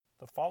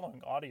The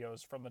following audio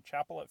is from the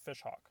Chapel at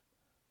Fishhawk.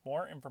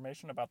 More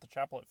information about the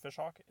Chapel at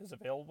Fishhawk is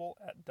available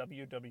at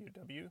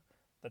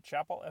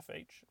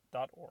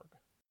www.thechapelfh.org.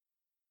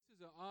 This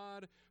is an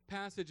odd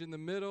passage in the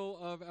middle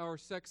of our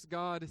Sex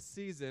God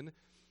season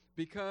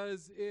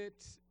because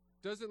it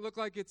doesn't look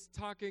like it's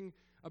talking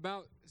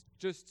about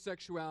just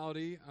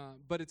sexuality,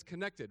 but it's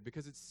connected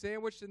because it's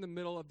sandwiched in the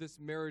middle of this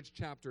marriage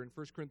chapter in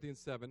 1 Corinthians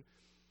 7,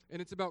 and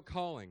it's about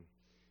calling.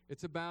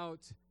 It's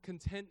about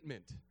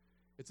contentment.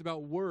 It's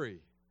about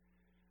worry.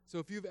 So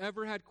if you've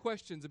ever had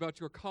questions about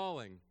your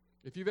calling,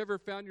 if you've ever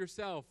found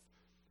yourself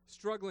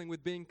struggling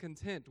with being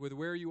content with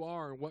where you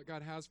are and what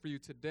God has for you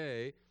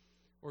today,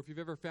 or if you've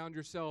ever found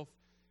yourself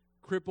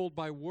crippled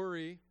by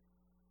worry,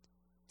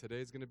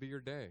 today's going to be your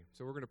day.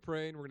 So we're going to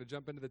pray and we're going to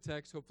jump into the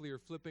text. Hopefully you're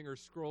flipping or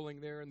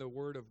scrolling there in the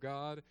Word of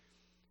God,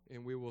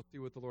 and we will see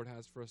what the Lord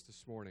has for us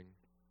this morning.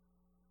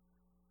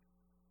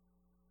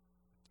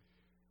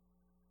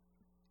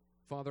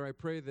 Father, I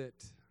pray that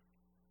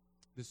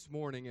this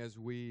morning as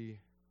we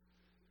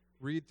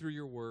read through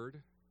your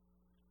word,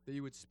 that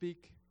you would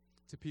speak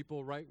to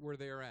people right where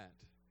they are at.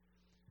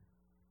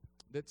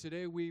 That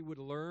today we would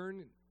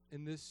learn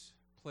in this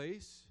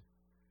place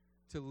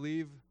to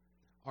leave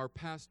our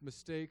past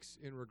mistakes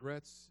and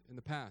regrets in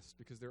the past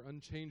because they're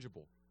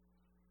unchangeable.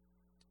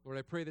 Lord,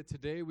 I pray that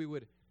today we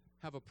would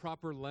have a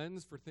proper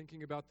lens for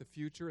thinking about the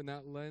future, and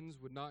that lens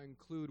would not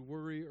include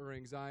worry or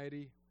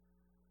anxiety.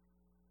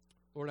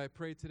 Lord, I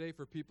pray today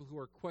for people who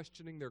are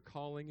questioning their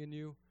calling in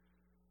you,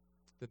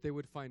 that they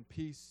would find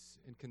peace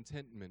and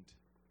contentment.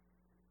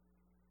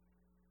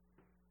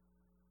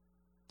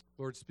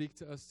 Lord, speak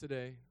to us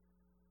today.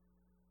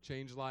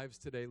 Change lives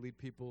today. Lead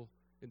people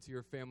into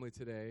your family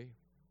today.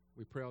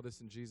 We pray all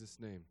this in Jesus'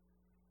 name.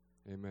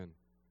 Amen.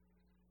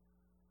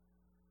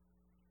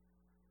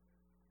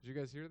 Did you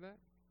guys hear that?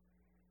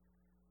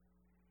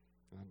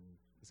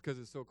 It's because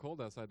it's so cold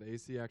outside. The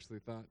AC actually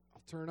thought,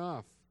 I'll turn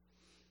off.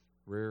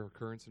 Rare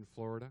occurrence in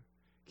Florida.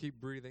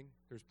 Keep breathing.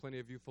 There's plenty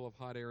of you full of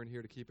hot air in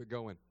here to keep it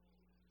going.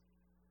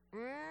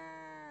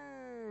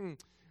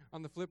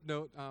 On the flip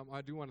note,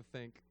 I do want to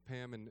thank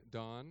Pam and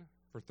Dawn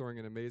for throwing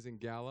an amazing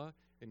gala,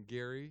 and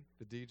Gary,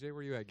 the DJ.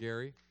 Where you at,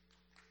 Gary?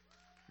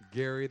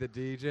 Gary, the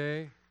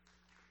DJ.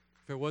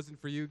 If it wasn't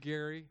for you,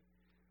 Gary,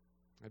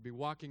 I'd be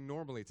walking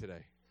normally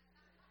today.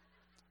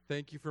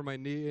 Thank you for my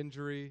knee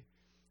injury.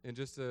 And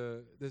this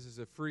is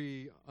a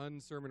free,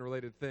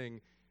 unsermon-related thing.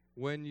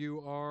 When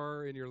you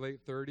are in your late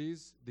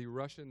 30s, the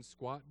Russian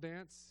squat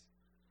dance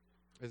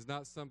is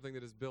not something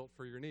that is built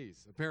for your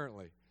knees,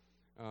 apparently.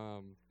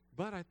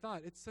 But I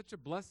thought it's such a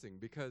blessing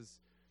because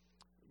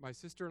my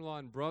sister-in-law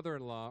and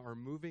brother-in-law are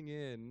moving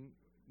in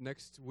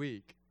next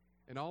week,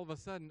 and all of a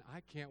sudden, I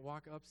can't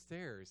walk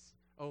upstairs.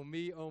 Oh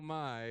me, oh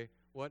my,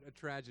 what a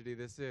tragedy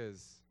this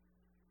is.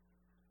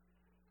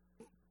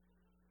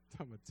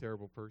 I'm a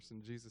terrible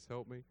person. Jesus,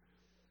 help me.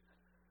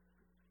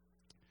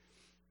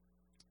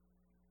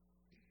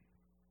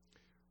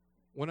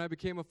 When I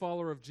became a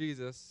follower of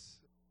Jesus,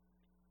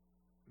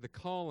 the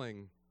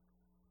calling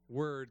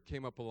word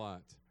came up a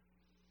lot.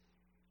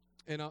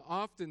 And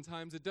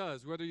oftentimes it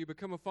does. Whether you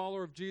become a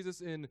follower of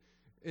Jesus in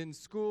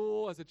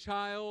school, as a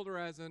child, or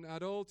as an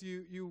adult,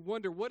 you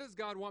wonder, what does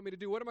God want me to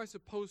do? What am I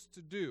supposed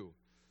to do?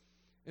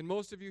 And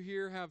most of you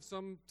here have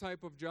some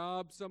type of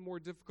job, some more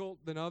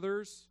difficult than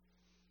others,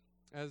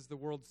 as the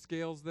world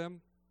scales them.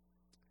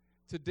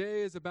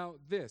 Today is about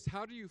this.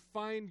 How do you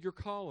find your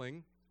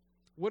calling?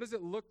 What does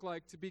it look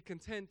like to be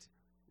content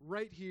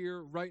right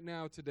here, right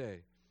now,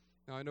 today?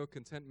 Now, I know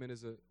contentment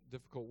is a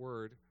difficult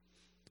word,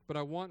 but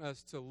I want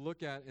us to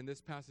look at, in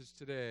this passage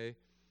today,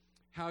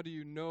 how do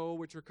you know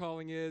what your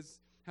calling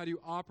is? How do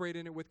you operate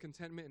in it with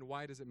contentment, and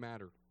why does it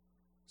matter?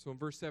 So in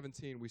verse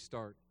 17, we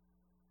start.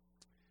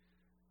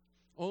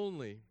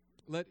 Only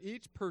let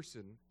each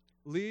person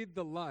lead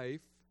the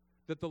life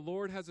that the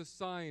Lord has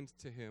assigned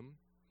to him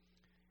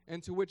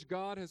and to which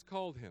God has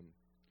called him.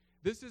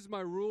 This is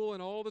my rule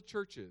in all the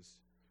churches.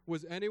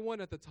 Was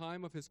anyone at the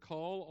time of his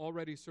call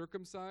already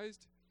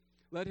circumcised?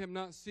 Let him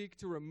not seek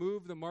to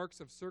remove the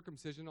marks of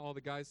circumcision. All the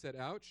guys said,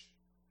 ouch.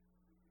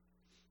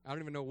 I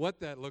don't even know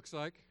what that looks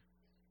like,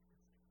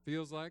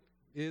 feels like,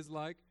 is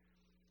like.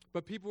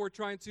 But people were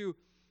trying to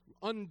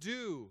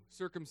undo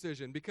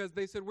circumcision because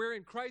they said, we're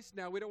in Christ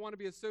now. We don't want to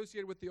be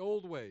associated with the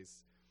old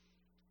ways.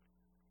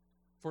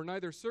 For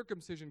neither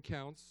circumcision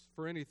counts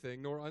for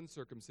anything, nor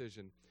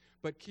uncircumcision,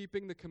 but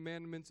keeping the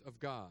commandments of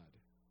God.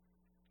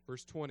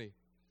 Verse 20,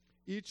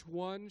 each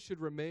one should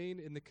remain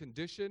in the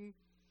condition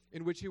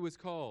in which he was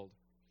called.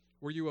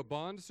 Were you a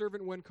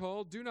bondservant when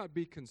called? Do not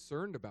be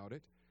concerned about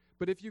it.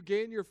 But if you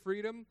gain your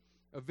freedom,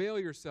 avail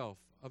yourself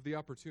of the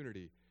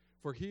opportunity.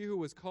 For he who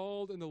was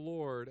called in the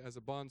Lord as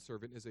a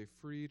bondservant is a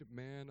freed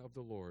man of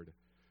the Lord.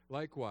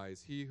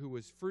 Likewise, he who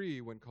was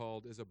free when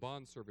called is a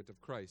bondservant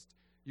of Christ.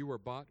 You were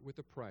bought with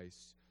a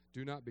price.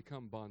 Do not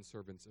become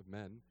bondservants of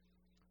men.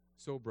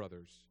 So,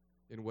 brothers,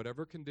 in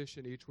whatever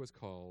condition each was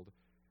called,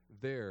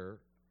 there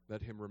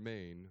let him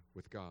remain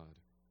with God.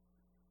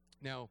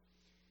 Now,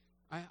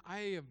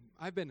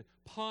 I've been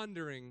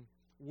pondering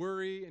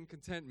worry and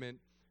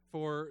contentment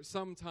for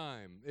some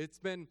time. It's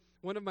been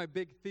one of my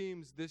big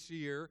themes this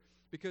year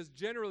because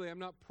generally I'm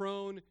not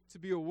prone to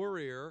be a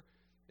worrier,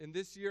 and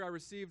this year I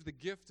received the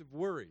gift of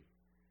worry.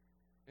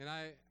 And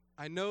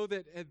I know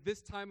that at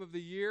this time of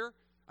the year,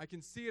 I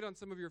can see it on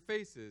some of your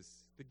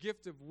faces. The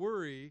gift of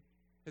worry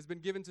has been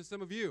given to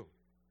some of you.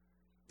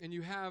 And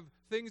you have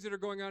things that are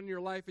going on in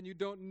your life and you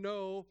don't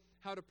know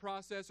how to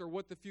process or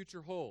what the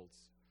future holds.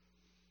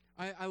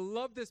 I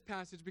love this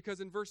passage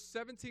because in verse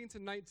 17 to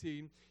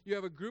 19, you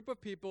have a group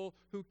of people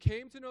who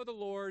came to know the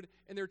Lord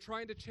and they're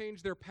trying to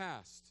change their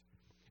past.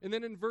 And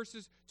then in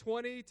verses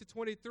 20 to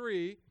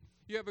 23,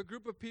 you have a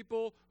group of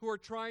people who are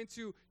trying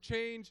to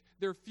change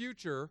their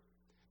future.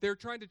 They're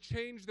trying to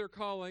change their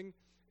calling.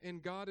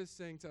 And God is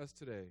saying to us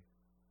today,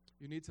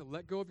 you need to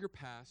let go of your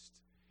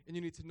past, and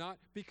you need to not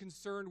be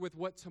concerned with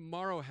what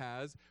tomorrow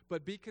has,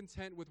 but be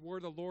content with where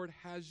the Lord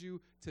has you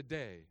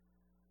today.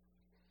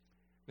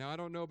 Now, I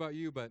don't know about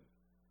you, but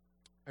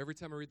every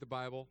time I read the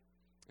Bible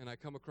and I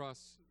come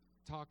across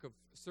talk of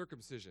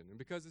circumcision, and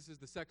because this is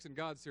the Sex and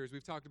God series,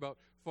 we've talked about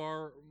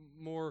far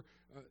more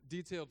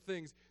detailed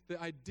things.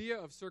 The idea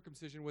of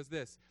circumcision was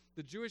this.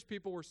 The Jewish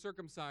people were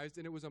circumcised,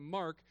 and it was a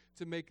mark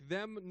to make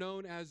them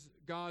known as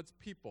God's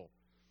people.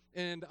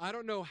 And I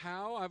don't know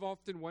how. I've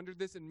often wondered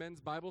this in men's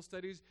Bible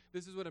studies.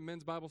 This is what a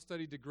men's Bible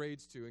study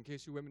degrades to, in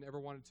case you women ever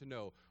wanted to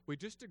know. We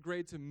just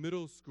degrade to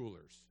middle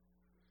schoolers.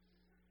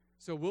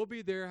 So we'll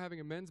be there having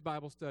a men's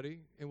Bible study,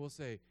 and we'll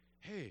say,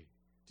 hey,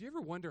 do you ever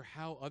wonder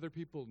how other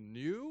people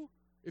knew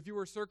if you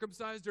were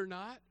circumcised or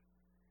not?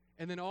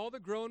 And then all the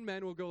grown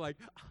men will go like,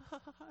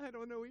 I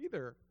don't know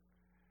either.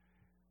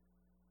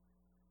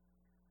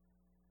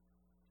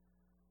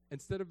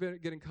 Instead of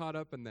getting caught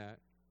up in that,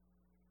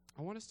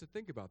 I want us to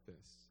think about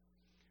this.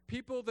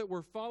 People that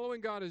were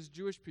following God as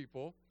Jewish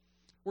people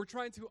were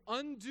trying to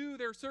undo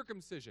their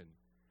circumcision.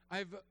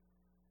 I've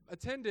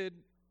attended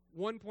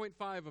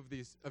 1.5 of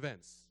these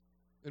events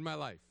in my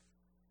life,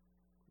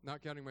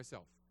 not counting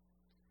myself.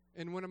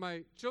 And when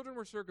my children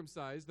were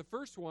circumcised, the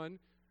first one,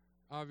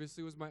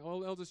 obviously, was my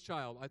eldest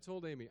child. I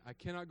told Amy, I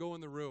cannot go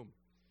in the room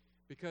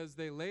because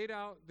they laid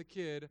out the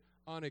kid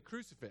on a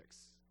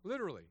crucifix.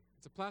 Literally.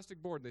 It's a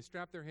plastic board, and they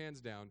strapped their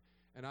hands down,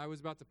 and I was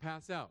about to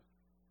pass out.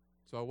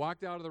 So I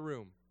walked out of the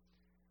room.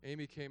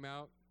 Amy came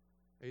out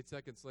 8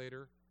 seconds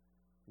later,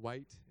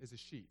 white as a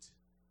sheet.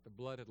 The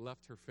blood had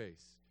left her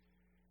face.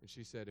 And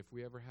she said, if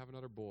we ever have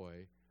another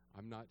boy,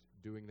 I'm not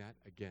doing that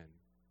again.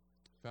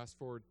 Fast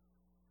forward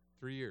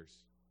 3 years.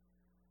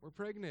 We're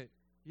pregnant.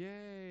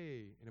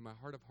 Yay. And in my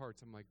heart of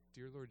hearts, I'm like,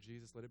 dear Lord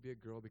Jesus, let it be a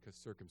girl because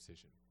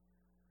circumcision.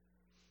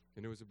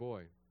 And it was a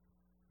boy.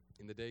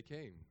 And the day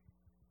came.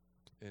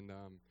 And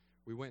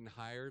we went and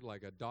hired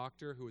like a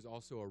doctor who was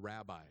also a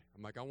rabbi.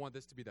 I'm like, I want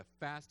this to be the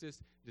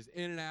fastest, just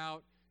in and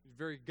out,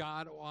 very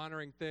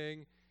God-honoring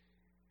thing.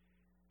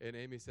 And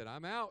Amy said,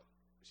 I'm out.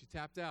 She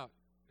tapped out,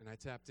 and I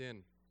tapped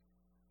in.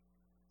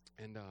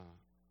 And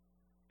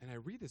I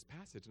read this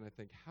passage, and I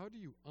think, how do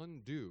you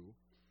undo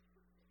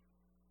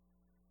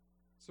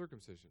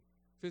circumcision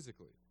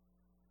physically?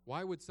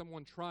 Why would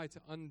someone try to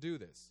undo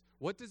this?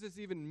 What does this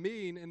even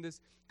mean in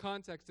this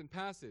context and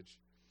passage?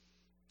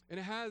 And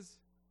it has,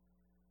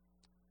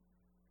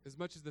 as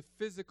much as the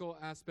physical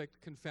aspect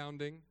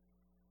confounding,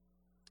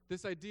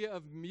 this idea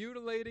of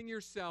mutilating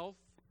yourself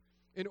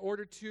in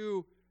order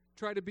to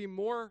try to be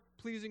more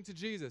pleasing to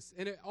Jesus.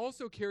 And it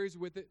also carries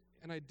with it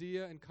an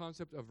idea and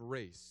concept of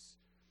race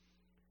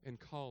and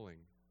calling.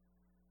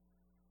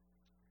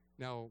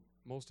 Now,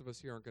 most of us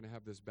here aren't going to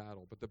have this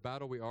battle, but the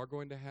battle we are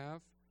going to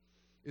have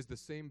is the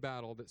same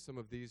battle that some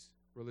of these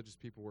religious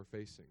people were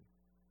facing.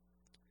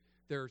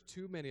 There are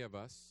too many of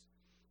us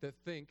that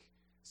think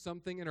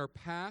something in our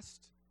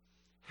past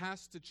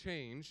has to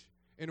change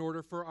in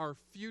order for our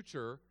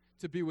future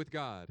to be with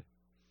God.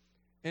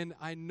 And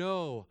I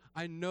know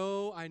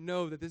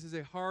that this is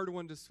a hard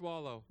one to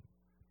swallow.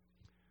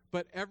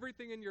 But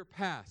everything in your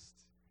past,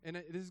 and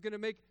this is going to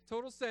make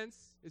total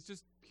sense, it's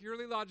just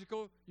purely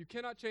logical. You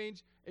cannot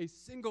change a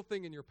single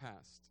thing in your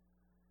past.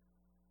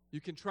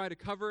 You can try to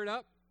cover it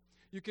up.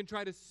 You can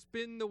try to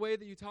spin the way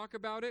that you talk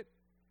about it.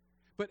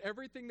 But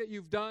everything that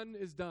you've done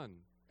is done.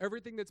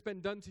 Everything that's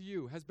been done to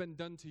you has been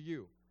done to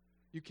you.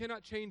 You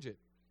cannot change it.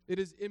 It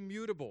is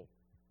immutable.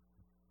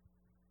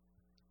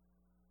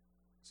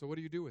 So what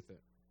do you do with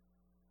it?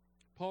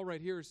 Paul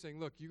right here is saying,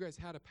 look, you guys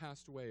had a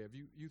past way of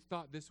you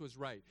thought this was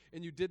right,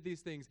 and you did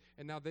these things,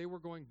 and now they were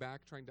going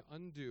back trying to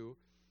undo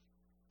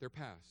their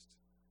past.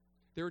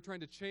 They were trying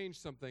to change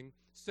something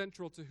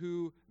central to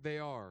who they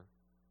are.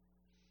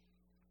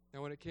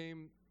 Now, when it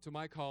came to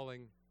my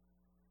calling,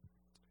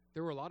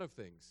 there were a lot of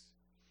things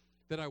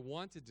that I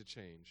wanted to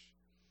change.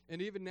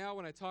 And even now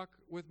when I talk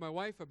with my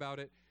wife about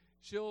it,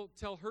 she'll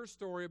tell her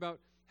story about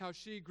how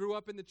she grew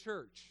up in the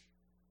church.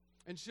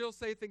 And she'll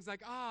say things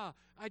like,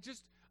 I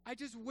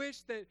just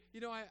wish that,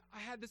 I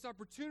had this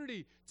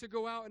opportunity to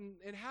go out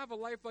and have a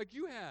life like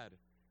you had.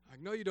 I'm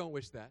like, no, you don't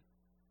wish that.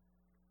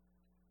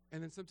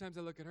 And then sometimes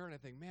I look at her and I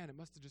think, man, it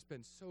must have just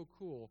been so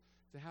cool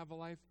to have a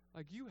life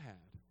like you had.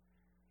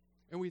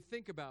 And we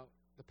think about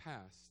the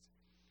past.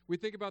 We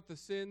think about the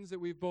sins that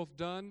we've both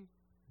done.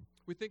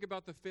 We think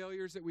about the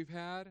failures that we've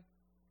had.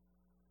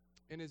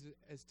 And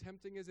as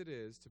tempting as it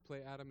is to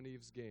play Adam and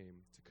Eve's game,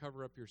 to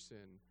cover up your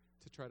sin,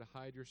 to try to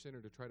hide your sin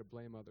or to try to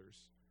blame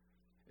others,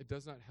 it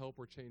does not help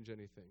or change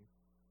anything.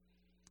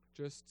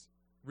 Just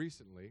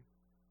recently,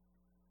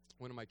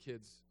 one of my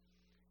kids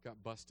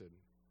got busted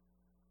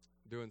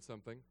doing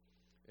something,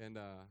 and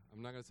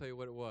I'm not going to tell you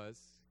what it was,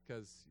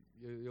 because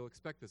you'll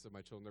expect this of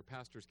my children. They're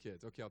pastors'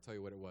 kids. Okay, I'll tell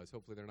you what it was.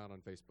 Hopefully they're not on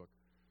Facebook.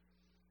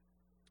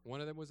 One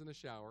of them was in the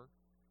shower,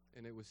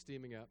 and it was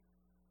steaming up,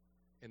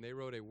 and they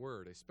wrote a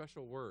word, a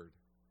special word,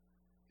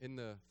 in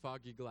the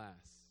foggy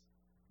glass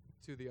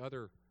to the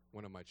other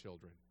one of my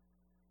children.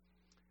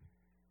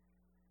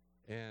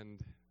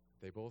 And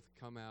they both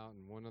come out,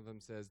 and one of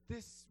them says,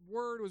 "This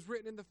word was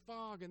written in the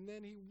fog, and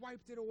then he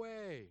wiped it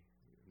away."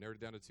 Narrowed it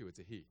down to two. It's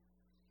a he.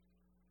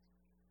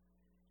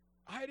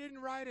 "I didn't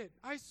write it.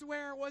 I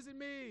swear it wasn't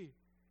me.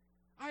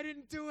 I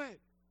didn't do it."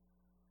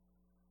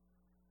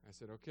 I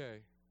said,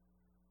 "Okay,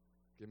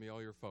 give me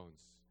all your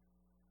phones.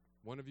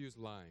 One of you is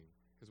lying,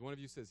 because one of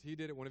you says he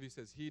did it, one of you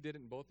says he did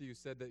it, and both of you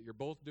said that you're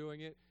both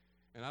doing it,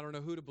 and I don't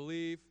know who to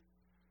believe,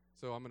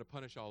 so I'm going to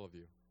punish all of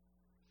you,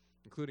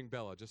 including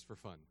Bella, just for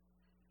fun."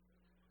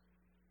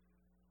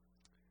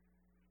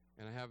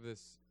 And I have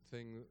this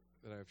thing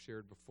that I've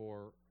shared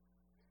before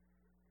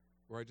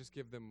where I just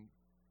give them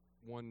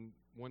one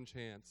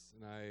chance,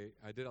 and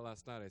I did it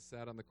last night. I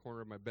sat on the corner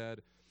of my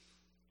bed,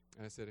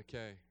 and I said,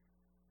 "Okay,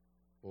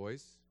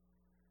 boys,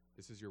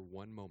 this is your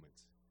one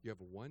moment. You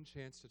have one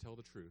chance to tell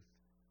the truth,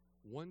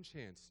 one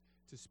chance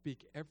to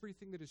speak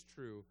everything that is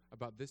true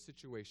about this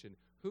situation.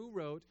 Who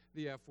wrote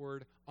the F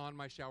word on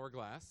my shower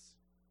glass?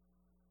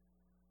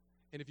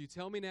 And if you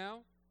tell me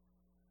now,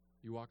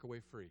 you walk away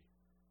free."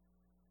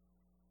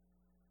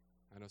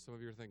 I know some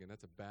of you are thinking,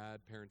 that's a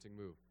bad parenting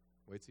move.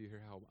 Wait till you hear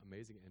how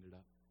amazing it ended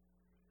up.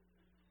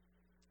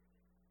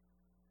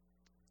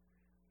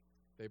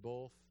 They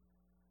both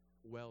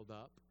welled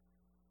up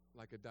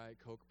like a Diet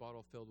Coke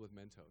bottle filled with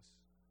Mentos.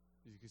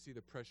 You can see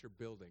the pressure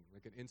building,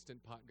 like an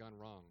instant pot gone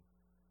wrong.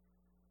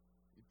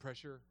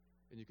 Pressure,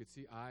 and you could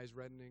see eyes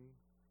reddening.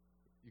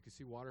 You could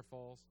see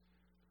waterfalls.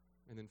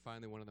 And then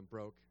finally one of them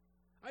broke.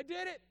 "I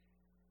did it!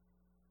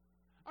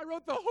 I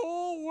wrote the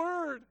whole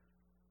word!"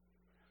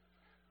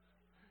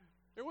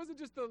 It wasn't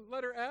just the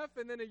letter F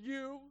and then a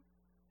U.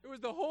 It was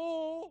the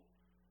whole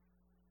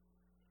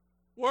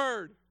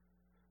word.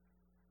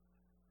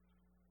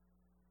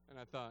 And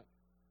I thought,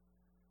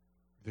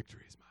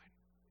 victory is mine.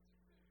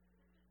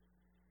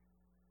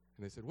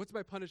 And they said, "What's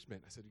my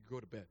punishment?" I said, "You go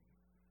to bed.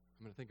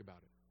 I'm going to think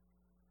about it."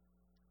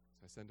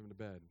 So I sent him to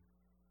bed.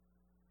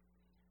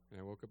 And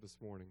I woke up this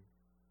morning.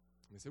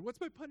 And they said, "What's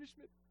my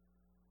punishment?"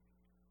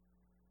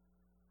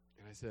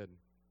 And I said,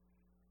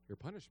 "Your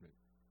punishment."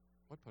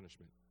 "What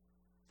punishment?"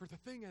 "For the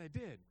thing I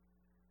did."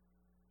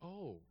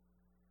 "Oh,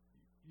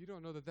 you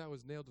don't know that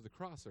was nailed to the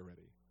cross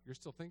already. You're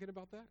still thinking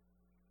about that?"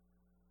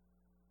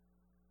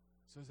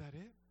 "So is that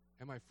it?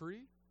 Am I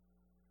free?"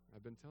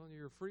 "I've been telling you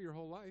you're free your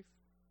whole life."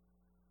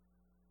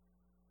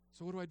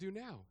 "So what do I do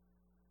now?"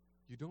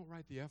 "You don't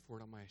write the F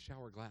word on my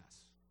shower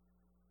glass.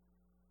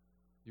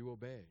 You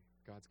obey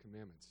God's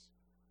commandments.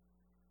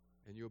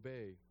 And you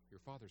obey your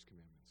Father's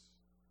commandments.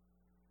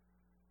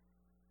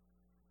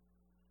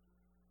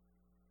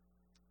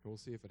 And we'll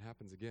see if it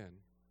happens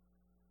again.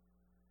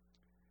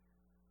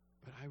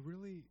 But I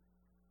really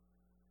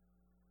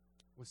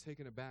was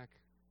taken aback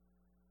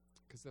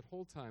because that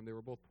whole time they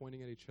were both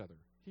pointing at each other.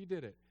 "He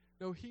did it.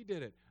 No, he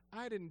did it.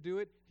 I didn't do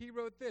it. He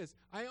wrote this.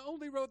 I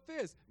only wrote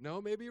this.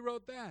 No, maybe he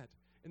wrote that."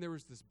 And there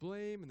was this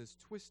blame and this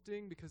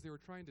twisting because they were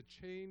trying to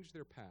change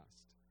their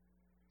past.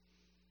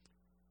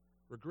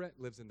 Regret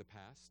lives in the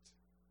past.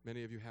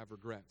 Many of you have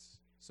regrets.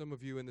 Some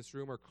of you in this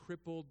room are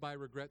crippled by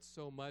regrets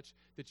so much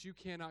that you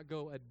cannot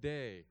go a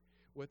day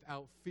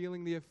without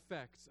feeling the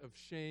effects of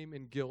shame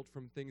and guilt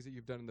from things that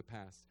you've done in the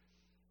past.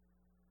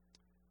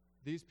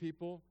 These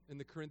people in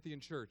the Corinthian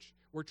church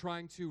were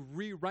trying to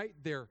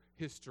rewrite their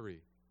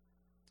history.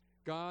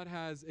 God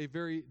has a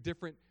very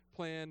different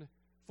plan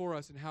for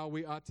us and how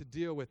we ought to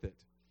deal with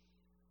it.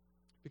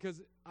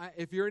 Because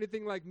if you're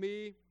anything like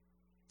me,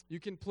 you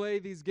can play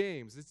these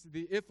games. It's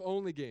the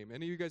if-only game.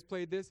 Any of you guys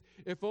played this?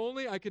 If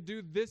only I could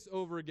do this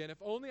over again.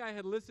 If only I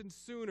had listened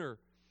sooner.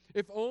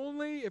 If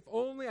only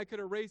I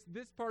could erase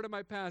this part of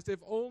my past. If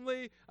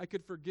only I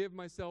could forgive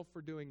myself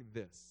for doing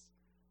this.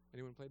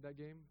 Anyone played that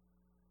game?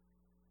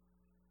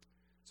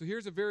 So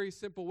here's a very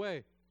simple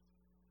way.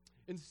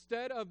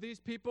 Instead of these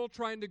people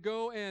trying to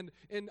go and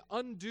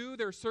undo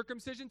their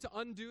circumcision, to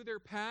undo their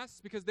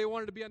past because they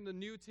wanted to be on the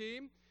new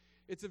team,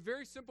 it's a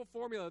very simple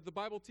formula that the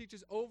Bible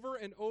teaches over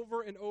and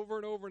over and over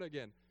and over and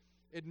again.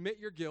 Admit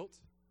your guilt.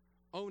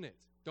 Own it.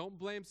 Don't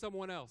blame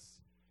someone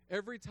else.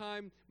 Every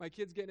time my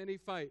kids get in any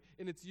fight,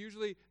 and it's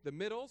usually the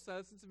middle,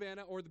 Silas and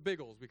Savannah, or the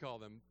Biggles, we call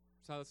them,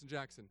 Silas and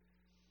Jackson.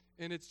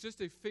 And it's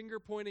just a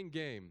finger-pointing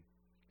game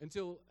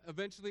until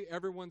eventually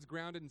everyone's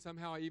grounded, and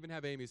somehow I even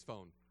have Amy's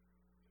phone.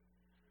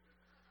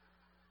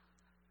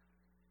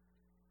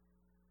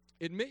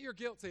 Admit your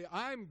guilt. Say,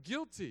 "I'm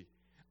guilty.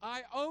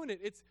 I own it.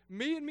 It's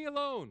me and me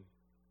alone.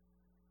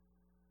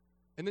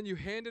 And then you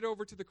hand it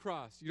over to the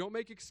cross. You don't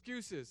make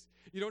excuses.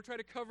 You don't try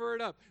to cover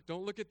it up.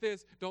 Don't look at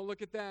this. Don't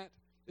look at that.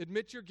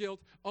 Admit your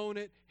guilt. Own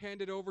it.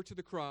 Hand it over to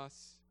the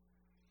cross.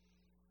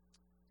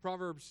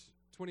 Proverbs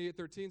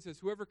 28:13 says,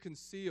 whoever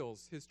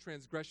conceals his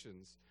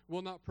transgressions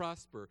will not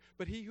prosper,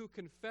 but he who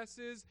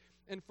confesses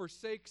and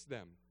forsakes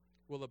them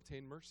will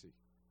obtain mercy.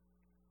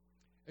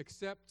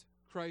 Accept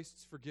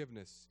Christ's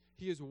forgiveness.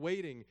 He is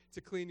waiting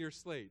to clean your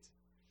slate.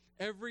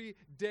 Every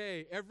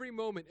day, every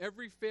moment,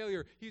 every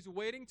failure, he's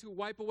waiting to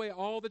wipe away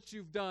all that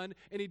you've done,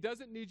 and he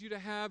doesn't need you to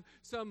have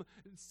some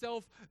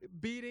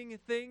self-beating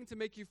thing to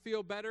make you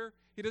feel better.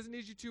 He doesn't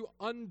need you to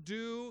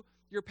undo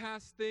your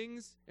past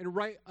things and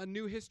write a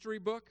new history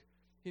book.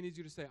 He needs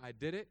you to say, I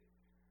did it,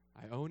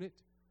 I own it,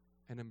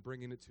 and I'm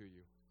bringing it to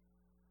you.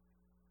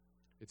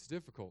 It's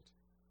difficult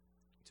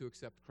to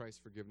accept Christ's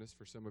forgiveness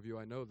for some of you.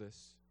 I know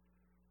this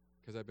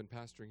because I've been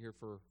pastoring here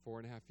for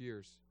 4.5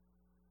 years.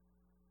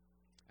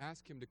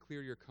 Ask him to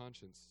clear your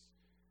conscience.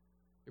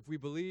 If we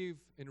believe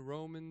in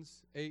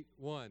Romans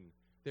 8:1,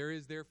 there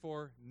is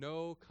therefore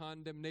no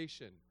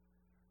condemnation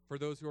for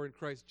those who are in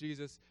Christ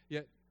Jesus,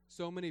 yet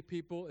so many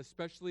people,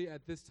 especially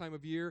at this time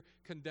of year,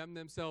 condemn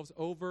themselves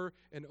over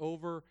and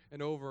over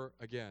and over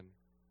again.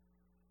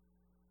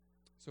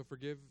 So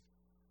forgive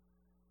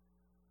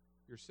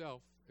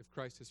yourself if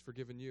Christ has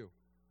forgiven you.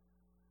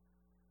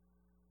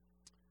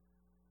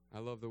 I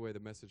love the way the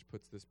Message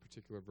puts this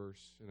particular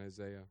verse in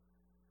Isaiah.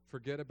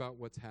 Forget about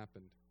what's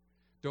happened.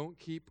 Don't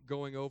keep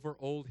going over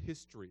old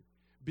history.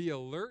 Be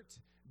alert.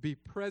 Be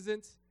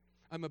present.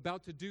 I'm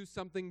about to do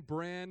something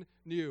brand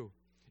new.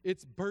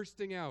 It's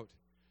bursting out.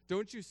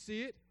 Don't you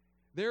see it?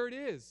 There it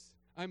is.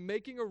 I'm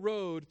making a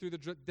road through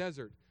the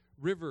desert,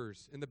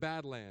 rivers in the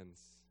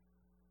Badlands.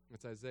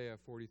 That's Isaiah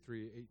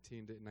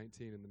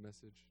 43:18-19 in the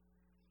Message.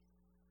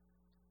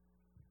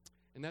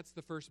 And that's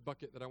the first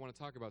bucket that I want to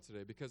talk about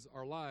today, because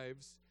our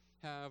lives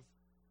have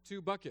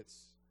two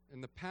buckets.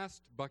 And the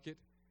past bucket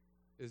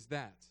is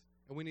that.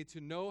 And we need to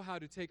know how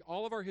to take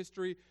all of our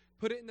history,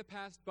 put it in the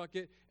past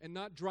bucket, and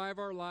not drive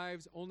our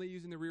lives only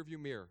using the rearview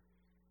mirror.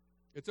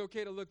 It's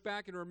okay to look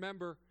back and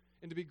remember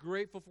and to be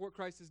grateful for what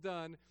Christ has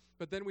done,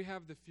 but then we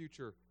have the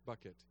future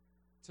bucket,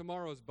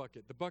 tomorrow's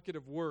bucket, the bucket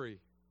of worry.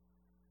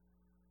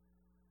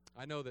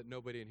 I know that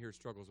nobody in here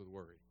struggles with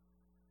worry.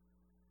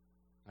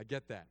 I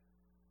get that.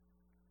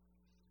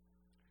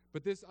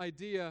 But this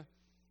idea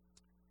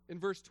in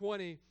verse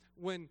 20,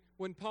 when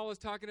Paul is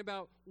talking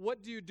about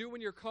what do you do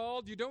when you're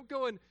called, you don't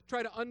go and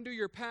try to undo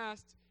your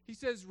past. He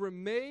says,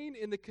 remain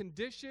in the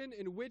condition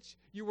in which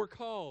you were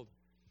called.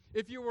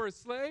 If you were a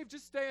slave,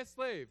 just stay a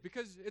slave,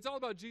 because it's all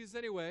about Jesus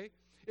anyway.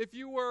 If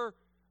you were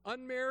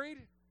unmarried,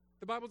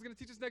 the Bible's going to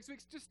teach us next week,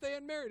 just stay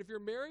unmarried. If you're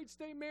married,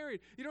 stay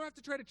married. You don't have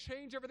to try to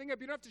change everything up.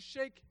 You don't have to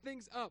shake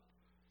things up.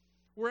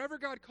 Wherever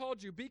God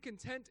called you, be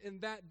content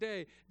in that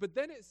day. But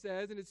then it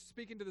says, and it's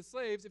speaking to the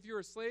slaves, if you're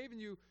a slave and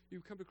you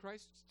come to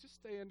Christ, just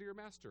stay under your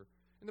master.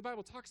 And the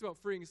Bible talks about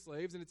freeing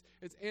slaves, and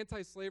it's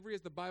anti-slavery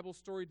as the Bible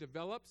story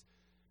develops.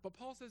 But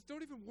Paul says,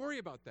 don't even worry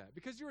about that,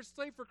 because you're a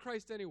slave for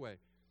Christ anyway.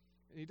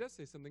 And he does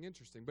say something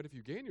interesting, but if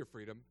you gain your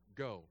freedom,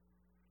 go.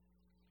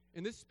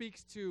 And this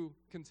speaks to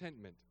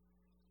contentment,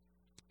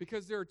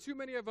 because there are too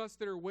many of us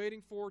that are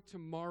waiting for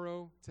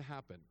tomorrow to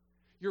happen.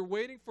 You're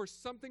waiting for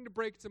something to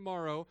break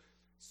tomorrow,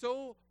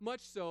 so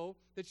much so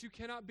that you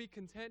cannot be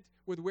content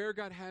with where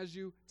God has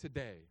you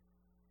today.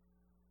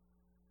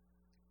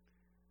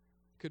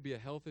 Could be a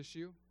health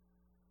issue.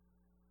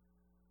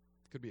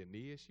 Could be a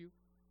knee issue.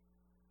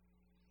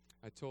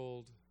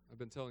 I've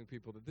been telling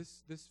people that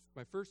this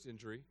my first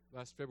injury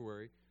last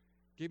February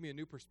gave me a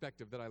new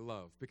perspective that I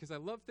love, because I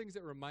love things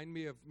that remind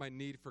me of my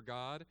need for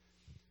God.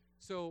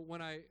 So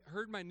when I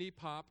heard my knee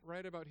pop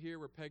right about here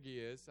where Peggy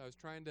is, I was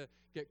trying to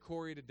get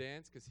Corey to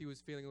dance because he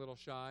was feeling a little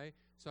shy.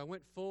 So I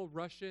went full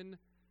Russian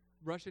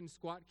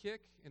squat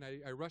kick, and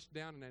I rushed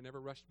down, and I never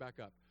rushed back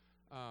up.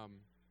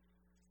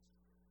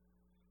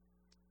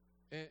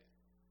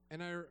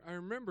 And I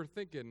remember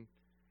thinking,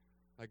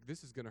 like,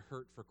 this is going to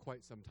hurt for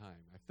quite some time.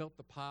 I felt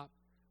the pop.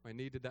 My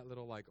knee did that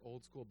little, like,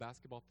 old school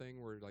basketball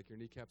thing where, like, your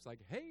kneecap's like,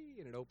 hey,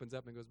 and it opens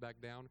up and goes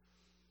back down.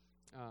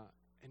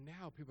 And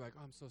now people are like,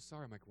 oh, I'm so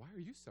sorry. I'm like, why are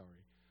you sorry?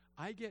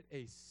 I get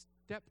a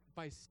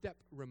step-by-step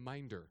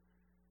reminder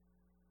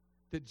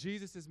that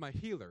Jesus is my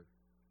healer.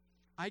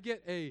 I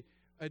get a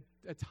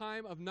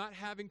time of not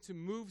having to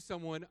move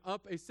someone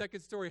up a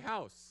second-story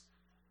house.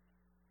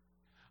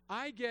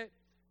 I get,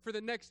 for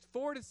the next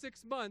 4 to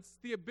 6 months,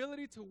 the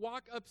ability to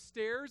walk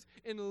upstairs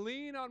and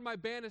lean on my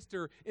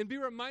banister and be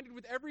reminded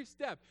with every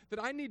step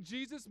that I need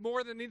Jesus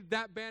more than I need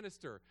that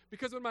banister.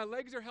 Because when my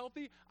legs are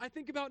healthy, I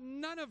think about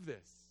none of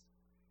this.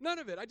 None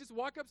of it. I just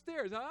walk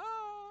upstairs.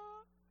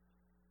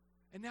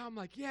 And now I'm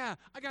like, yeah,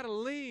 I got to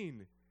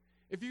lean.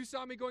 If you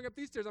saw me going up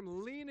these stairs,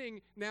 I'm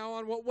leaning now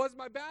on what was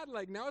my bad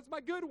leg. Now it's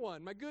my good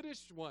one, my goodish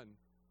one.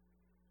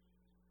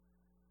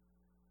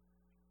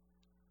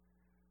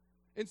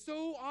 And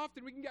so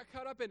often we can get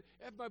caught up in,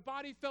 if my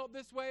body felt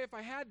this way, if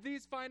I had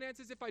these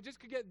finances, if I just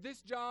could get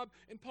this job.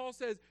 And Paul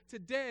says,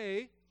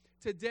 today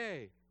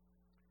today.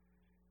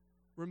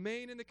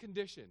 Remain in the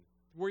condition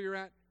where you're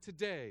at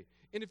today.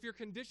 And if your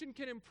condition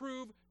can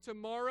improve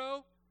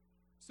tomorrow,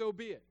 so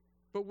be it.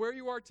 But where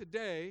you are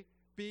today,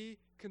 be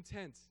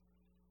content.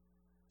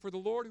 For the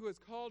Lord who has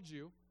called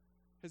you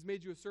has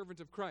made you a servant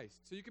of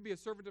Christ. So you can be a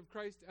servant of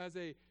Christ as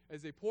a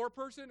poor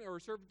person, or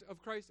a servant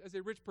of Christ as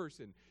a rich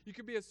person. You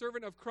can be a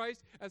servant of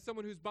Christ as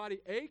someone whose body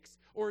aches,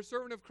 or a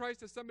servant of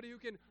Christ as somebody who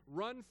can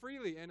run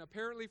freely and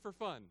apparently for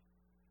fun.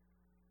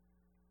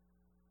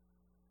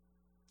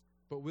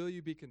 But will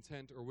you be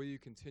content, or will you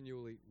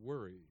continually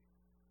worry?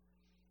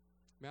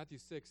 Matthew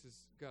 6 has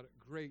got a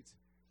great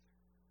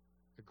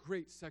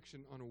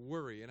section on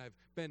worry, and I've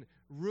been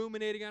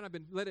ruminating on it. I've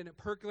been letting it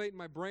percolate in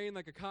my brain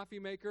like a coffee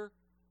maker,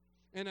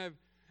 and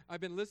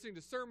I've been listening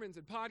to sermons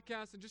and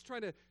podcasts and just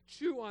trying to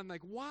chew on,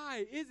 like,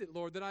 why is it,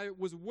 Lord, that I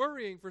was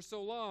worrying for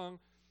so long?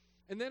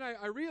 And then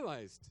I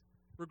realized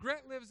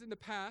regret lives in the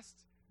past,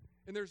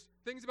 and there's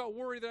things about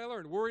worry that I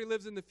learned. Worry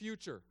lives in the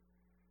future,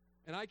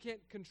 and I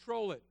can't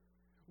control it.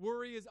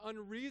 Worry is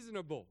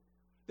unreasonable.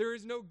 There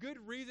is no good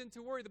reason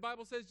to worry. The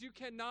Bible says you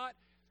cannot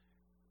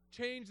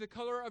change the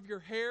color of your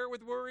hair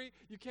with worry.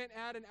 You can't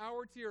add an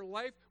hour to your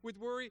life with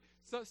worry.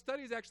 So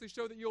studies actually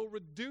show that you'll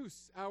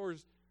reduce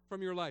hours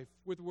from your life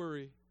with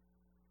worry.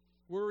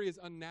 Worry is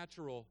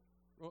unnatural.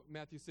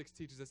 Matthew 6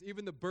 teaches us.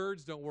 Even the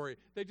birds don't worry.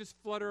 They just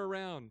flutter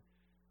around.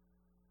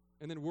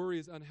 And then worry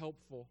is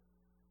unhelpful.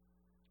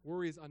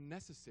 Worry is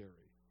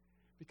unnecessary,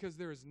 because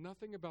there is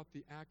nothing about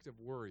the act of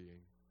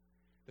worrying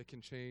that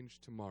can change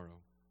tomorrow.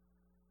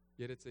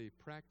 Yet it's a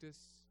practice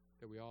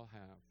that we all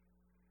have.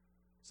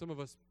 Some of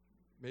us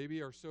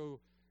maybe are so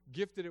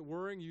gifted at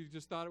worrying, you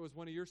just thought it was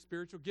one of your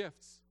spiritual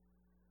gifts.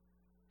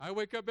 I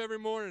wake up every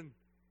morning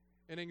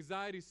and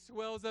anxiety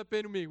swells up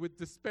in me with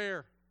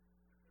despair.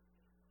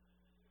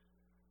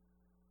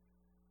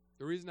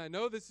 The reason I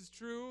know this is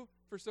true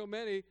for so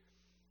many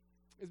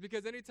is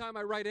because anytime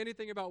I write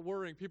anything about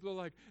worrying, people are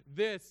like,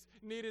 this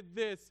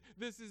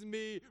is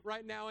me,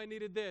 right now I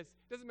needed this.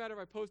 It doesn't matter if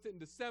I post it in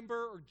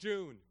December or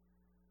June.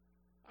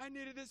 I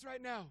needed this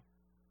right now,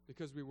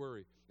 because we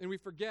worry. And we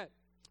forget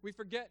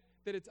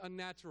that it's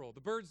unnatural.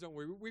 The birds don't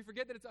worry. We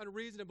forget that it's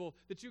unreasonable,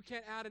 that you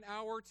can't add an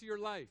hour to your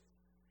life.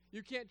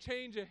 You can't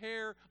change a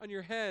hair on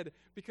your head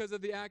because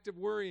of the act of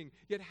worrying.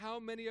 Yet how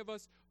many of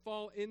us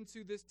fall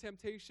into this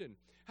temptation?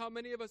 How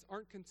many of us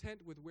aren't content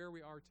with where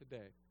we are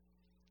today?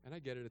 And I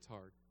get it, it's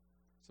hard.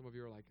 Some of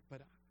you are like,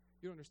 but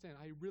you don't understand.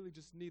 I really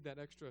just need that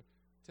extra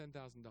 $10,000.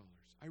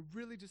 I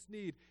really just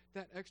need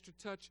that extra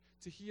touch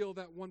to heal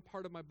that one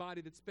part of my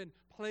body that's been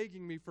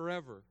plaguing me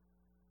forever.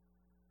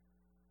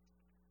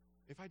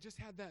 If I just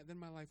had that, then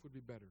my life would be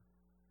better.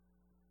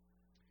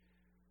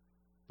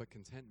 But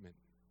contentment,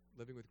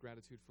 living with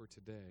gratitude for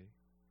today,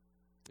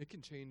 it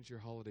can change your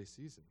holiday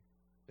season.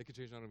 It can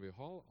change not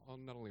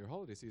only your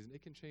holiday season,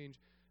 it can change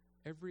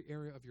every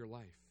area of your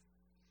life.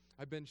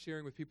 I've been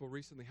sharing with people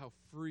recently how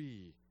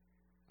free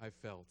I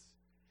felt.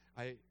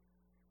 I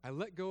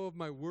let go of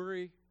my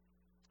worry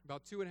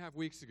about 2.5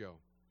 weeks ago.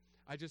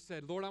 I just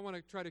said, Lord, I want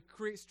to try to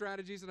create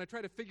strategies, and I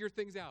try to figure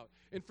things out.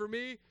 And for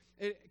me,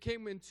 it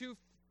came in two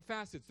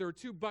facets. There are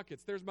two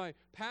buckets. There's my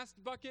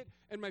past bucket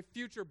and my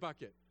future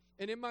bucket.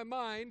 And in my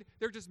mind,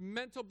 they're just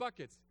mental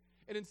buckets.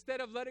 And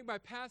instead of letting my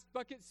past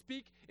bucket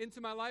speak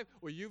into my life,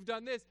 well, you've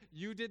done this,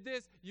 you did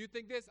this, you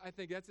think this, I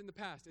think that's in the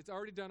past. It's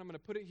already done. I'm going to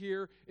put it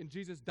here, and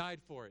Jesus died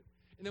for it.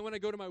 And then when I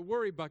go to my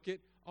worry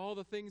bucket, all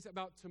the things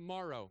about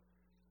tomorrow,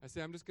 I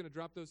say, I'm just going to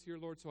drop those here,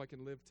 Lord, so I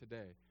can live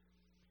today.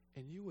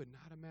 And you would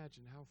not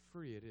imagine how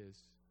free it is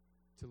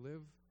to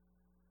live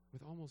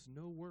with almost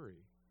no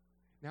worry.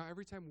 Now,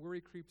 every time worry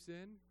creeps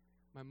in,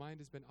 my mind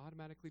has been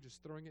automatically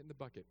just throwing it in the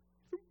bucket.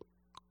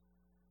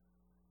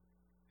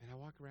 And I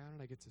walk around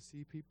and I get to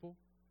see people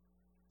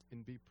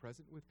and be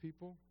present with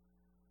people.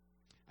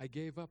 I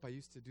gave up. I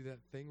used to do that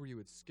thing where you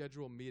would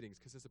schedule meetings,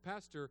 because as a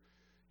pastor,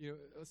 you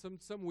know,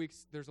 some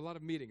weeks there's a lot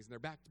of meetings and they're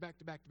back to back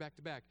to back to back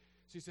to back.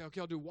 So you say,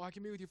 okay, I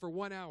can meet with you for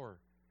 1 hour.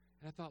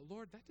 And I thought,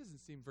 Lord, that doesn't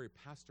seem very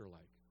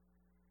pastor-like.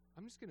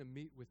 I'm just going to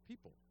meet with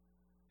people.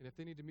 And if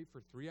they need to meet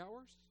for 3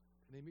 hours,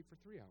 then they meet for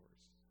 3 hours.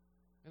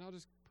 And I'll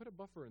just put a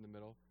buffer in the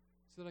middle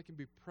so that I can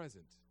be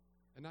present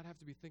and not have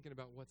to be thinking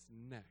about what's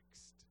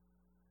next.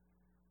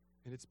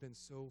 And it's been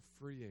so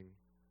freeing.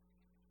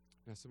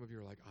 Now, some of you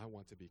are like, I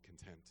want to be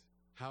content.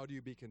 How do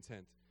you be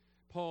content?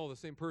 Paul, the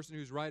same person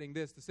who's writing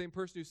this, the same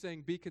person who's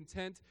saying, be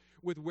content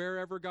with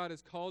wherever God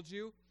has called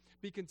you.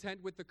 Be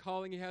content with the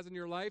calling he has in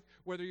your life,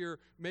 whether you're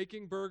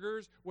making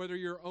burgers, whether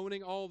you're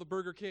owning all the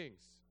Burger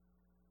Kings,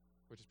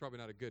 which is probably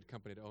not a good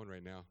company to own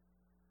right now.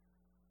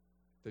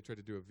 They tried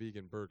to do a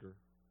vegan burger.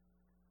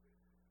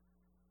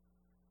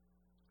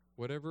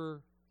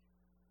 Whatever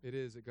it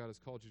is that God has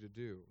called you to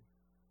do,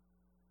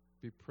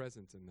 be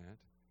present in that.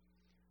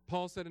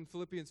 Paul said in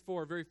Philippians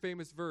 4, a very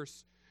famous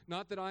verse,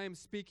 not that I am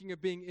speaking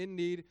of being in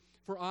need,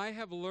 for I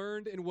have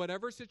learned in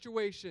whatever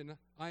situation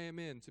I am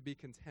in to be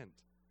content.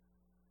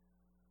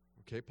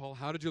 Okay, Paul,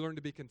 how did you learn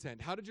to be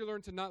content? How did you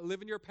learn to not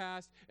live in your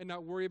past and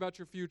not worry about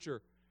your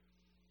future?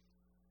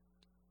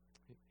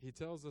 He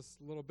tells us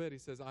a little bit. He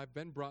says, I've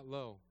been brought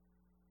low.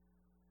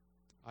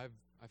 I've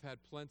had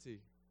plenty.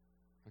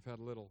 I've had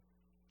little.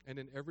 And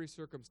in every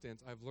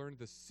circumstance, I've learned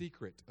the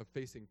secret of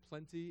facing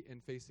plenty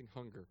and facing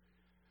hunger.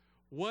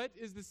 What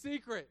is the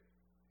secret?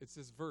 It's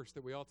this verse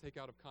that we all take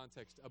out of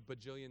context a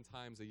bajillion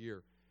times a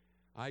year.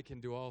 I can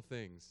do all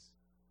things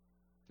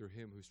through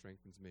him who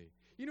strengthens me.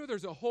 You know,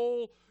 there's a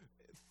whole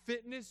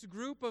fitness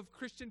group of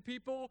Christian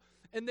people,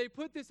 and they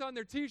put this on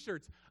their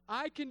t-shirts.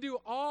 I can do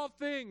all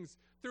things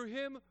through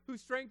him who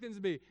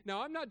strengthens me.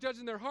 Now, I'm not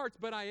judging their hearts,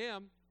 but I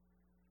am.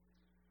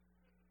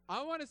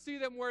 I want to see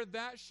them wear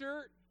that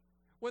shirt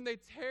when they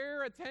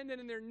tear a tendon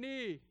in their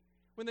knee,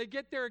 when they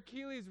get their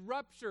Achilles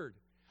ruptured.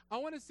 I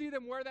want to see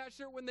them wear that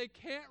shirt when they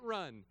can't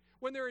run,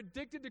 when they're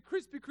addicted to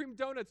Krispy Kreme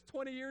donuts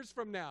 20 years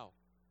from now.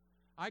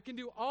 I can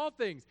do all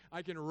things.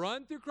 I can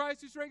run through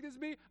Christ who strengthens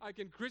me. I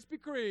can Krispy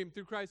Kreme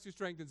through Christ who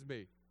strengthens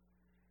me.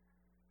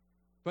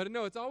 But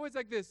no, it's always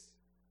like this,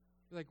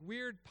 like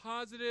weird,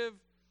 positive,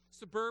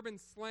 suburban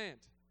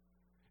slant.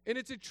 And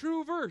it's a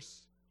true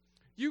verse.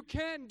 You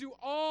can do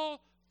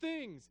all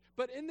things.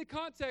 But in the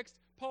context,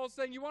 Paul's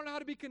saying, you want to know how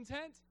to be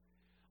content?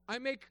 I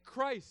make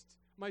Christ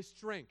my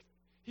strength.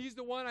 He's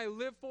the one I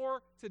live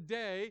for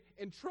today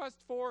and trust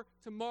for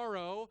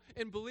tomorrow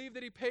and believe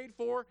that he paid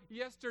for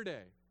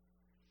yesterday.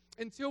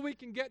 Until we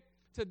can get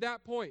to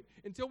that point,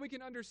 until we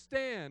can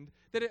understand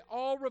that it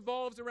all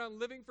revolves around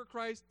living for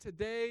Christ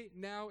today,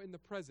 now, in the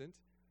present,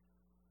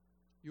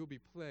 you will be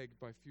plagued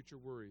by future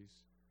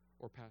worries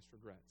or past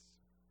regrets.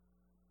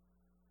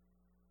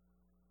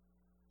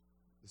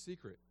 The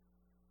secret.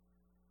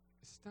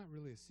 It's not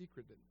really a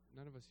secret that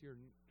none of us here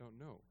don't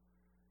know.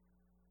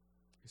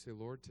 You say,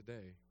 Lord,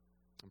 today,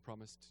 I'm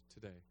promised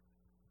today.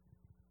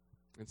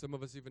 And some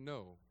of us even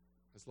know,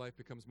 as life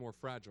becomes more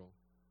fragile,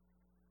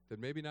 that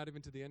maybe not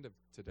even to the end of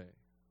today.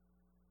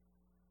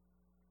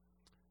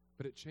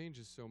 But it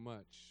changes so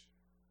much.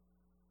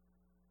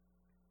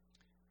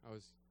 I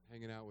was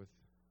hanging out with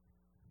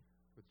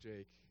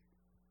Jake,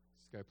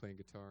 this guy playing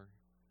guitar.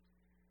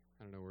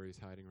 I don't know where he's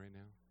hiding right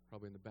now.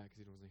 Probably in the back because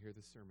he doesn't hear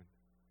this sermon.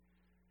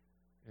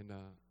 And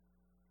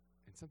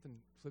something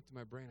flipped in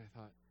my brain. I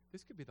thought,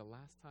 this could be the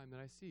last time that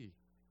I see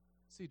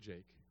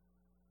Jake.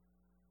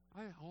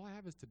 All I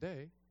have is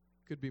today.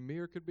 Could be me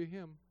or could be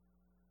him.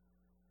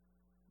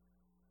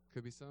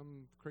 Could be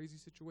some crazy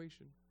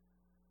situation.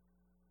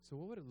 So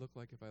what would it look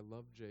like if I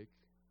loved Jake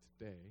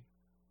today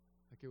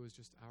like it was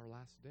just our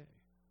last day?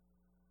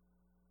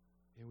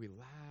 And we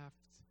laughed.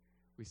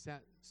 We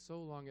sat so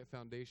long at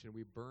Foundation.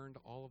 We burned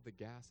all of the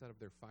gas out of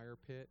their fire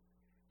pit.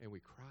 And we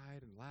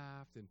cried and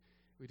laughed. And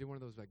we did one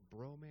of those like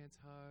bromance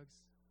hugs.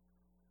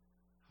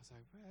 I was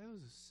like, man,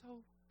 that was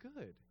so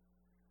good.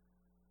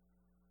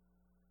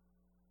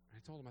 And I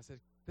told him, I said,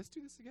 let's do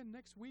this again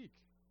next week.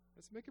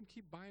 Let's make him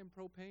keep buying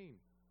propane.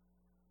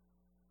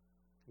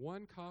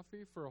 One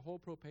coffee for a whole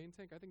propane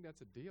tank, I think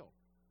that's a deal.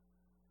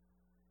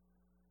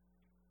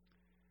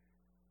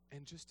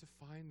 And just to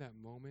find that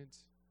moment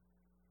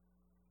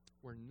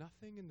where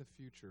nothing in the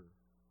future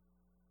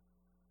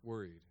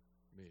worried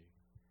me.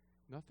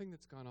 Nothing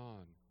that's gone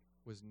on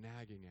was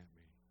nagging at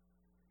me.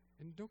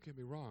 And don't get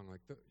me wrong,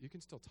 like you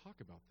can still talk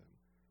about them,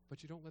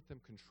 but you don't let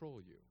them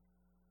control you.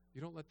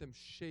 You don't let them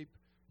shape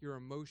your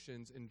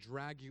emotions and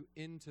drag you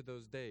into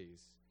those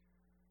days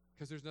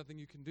because there's nothing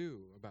you can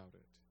do about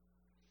it.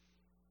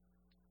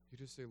 You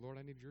just say, Lord,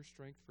 I need your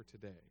strength for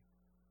today,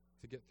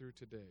 to get through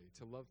today,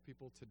 to love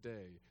people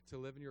today, to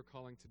live in your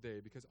calling today.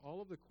 Because all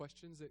of the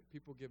questions that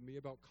people give me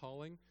about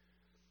calling,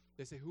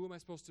 they say, who am I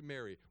supposed to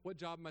marry? What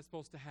job am I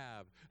supposed to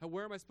have?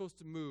 Where am I supposed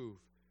to move?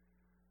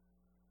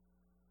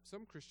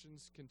 Some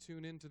Christians can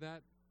tune into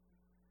that.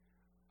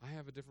 I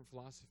have a different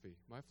philosophy.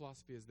 My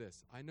philosophy is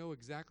this. I know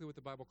exactly what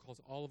the Bible calls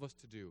all of us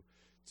to do,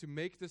 to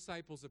make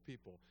disciples of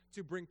people,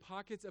 to bring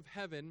pockets of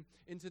heaven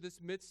into this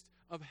midst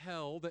of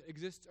hell that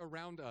exists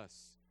around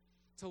us,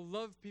 to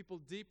love people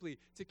deeply,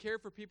 to care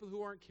for people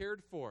who aren't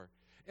cared for.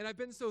 And I've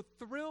been so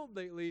thrilled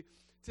lately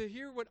to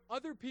hear what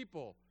other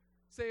people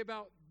say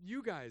about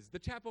you guys, the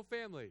Chapel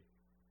family.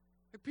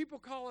 Like, people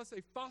call us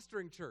a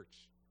fostering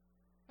church.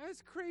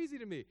 That's crazy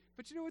to me.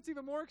 But you know what's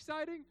even more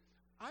exciting?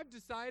 I've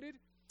decided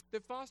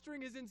that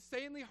fostering is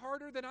insanely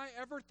harder than I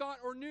ever thought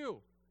or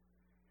knew.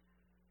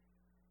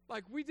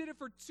 Like, we did it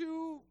for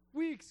 2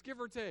 weeks,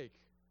 give or take,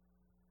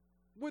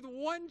 with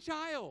one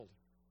child.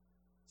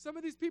 Some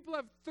of these people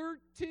have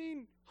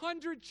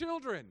 1,300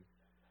 children.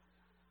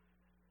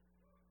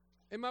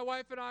 And my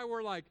wife and I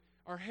were like,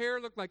 our hair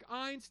looked like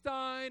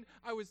Einstein.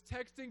 I was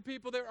texting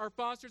people that are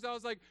fosters. I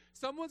was like,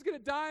 someone's going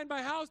to die in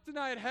my house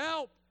tonight.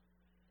 Help.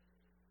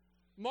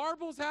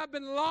 Marbles have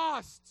been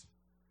lost.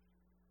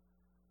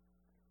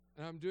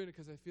 And I'm doing it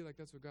because I feel like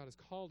that's what God has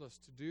called us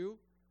to do.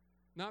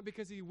 Not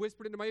because he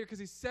whispered into my ear, because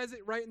he says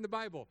it right in the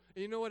Bible.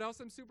 And you know what else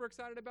I'm super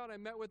excited about? I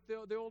met with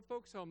the old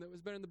folks home that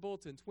was been in the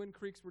bulletin, Twin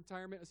Creeks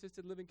Retirement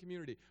Assisted Living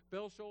Community,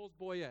 Bell Shoals,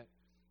 Boyette,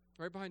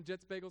 right behind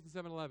Jets Bagels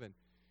and 7-Eleven.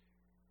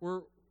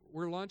 We're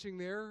launching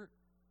there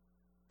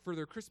for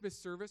their Christmas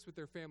service with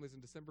their families on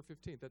December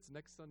 15th. That's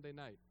next Sunday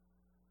night.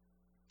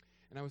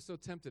 And I was so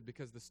tempted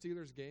because the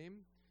Steelers game,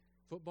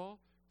 football,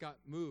 got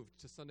moved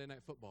to Sunday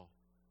Night Football.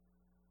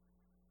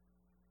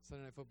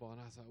 Sunday Night Football,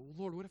 and I was like, well,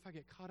 Lord, what if I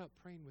get caught up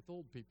praying with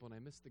old people and I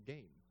miss the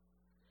game?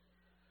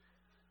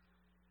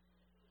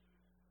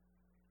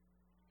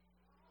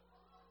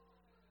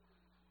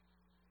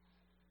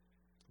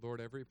 Lord,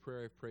 every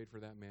prayer I've prayed for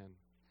that man,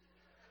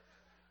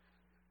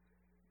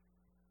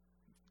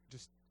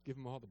 just give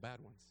him all the bad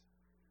ones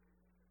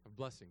of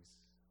blessings.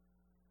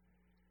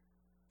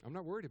 I'm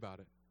not worried about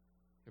it.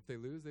 If they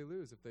lose, they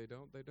lose. If they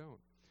don't, they don't.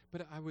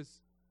 But I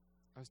was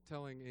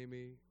telling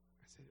Amy,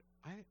 I said,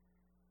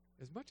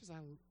 as much as I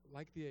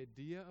like the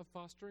idea of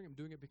fostering, I'm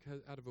doing it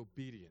because out of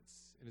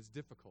obedience, and it's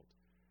difficult.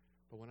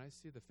 But when I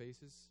see the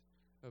faces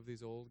of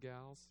these old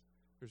gals,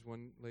 there's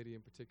one lady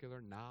in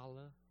particular,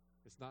 Nala.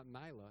 It's not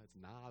Nyla, it's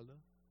Nala.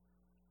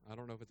 I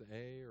don't know if it's an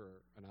A or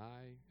an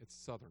I. It's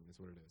Southern is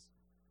what it is.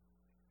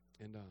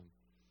 And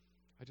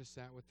I just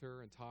sat with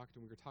her and talked,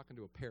 and we were talking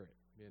to a parrot,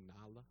 me and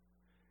Nala.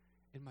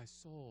 And my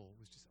soul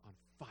was just on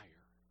fire.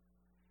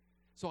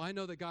 So I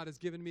know that God has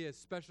given me a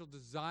special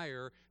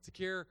desire to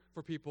care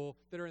for people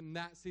that are in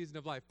that season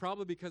of life,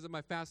 probably because of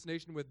my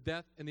fascination with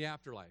death and the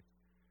afterlife.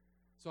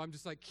 So I'm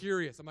just like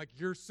curious. I'm like,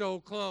 you're so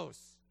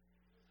close.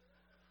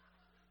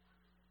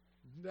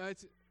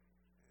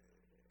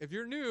 If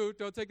you're new,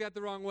 don't take that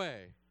the wrong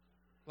way.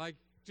 Like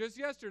just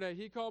yesterday,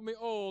 he called me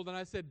old, and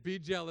I said, be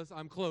jealous,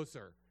 I'm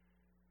closer.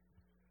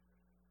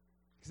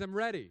 Because I'm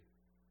ready.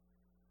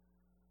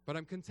 But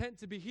I'm content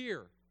to be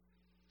here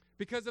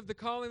because of the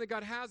calling that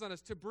God has on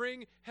us to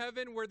bring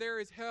heaven where there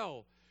is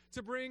hell,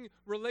 to bring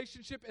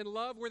relationship and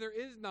love where there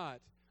is not.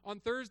 On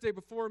Thursday,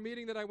 before a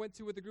meeting that I went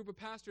to with a group of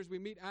pastors, we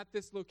meet at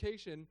this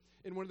location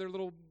in one of their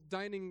little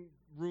dining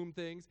room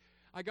things.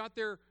 I got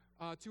there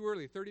too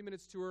early, 30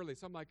 minutes too early.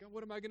 So I'm like, oh,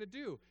 what am I going to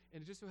do?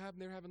 And it just so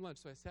happened they were having lunch.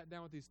 So I sat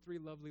down with these three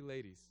lovely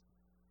ladies.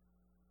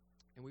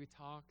 And we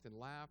talked and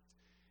laughed.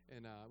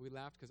 And we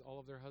laughed because all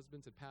of their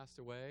husbands had passed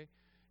away.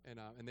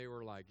 And they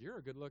were like, you're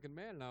a good-looking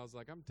man. And I was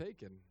like, I'm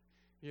taken,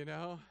 you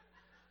know.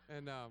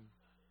 And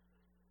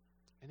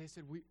they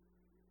said,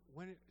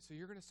 so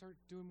you're going to start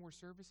doing more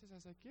services? I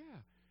was like, yeah.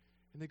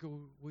 And they go,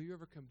 will you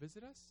ever come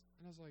visit us?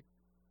 And I was like,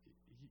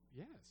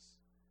 yes.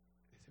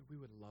 They said, we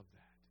would love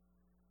that.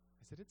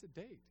 I said, it's a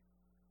date.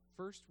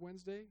 First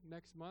Wednesday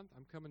next month,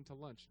 I'm coming to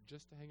lunch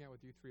just to hang out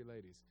with you three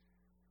ladies.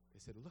 They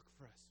said, look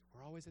for us.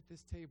 We're always at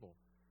this table.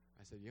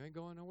 I said, you ain't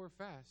going nowhere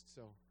fast,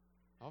 so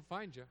I'll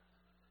find you.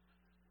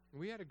 And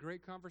we had a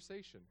great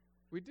conversation.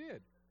 We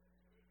did.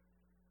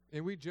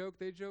 And we joked.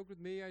 They joked with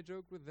me. I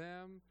joked with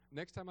them.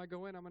 Next time I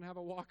go in, I'm going to have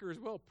a walker as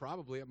well,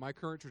 probably at my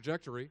current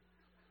trajectory.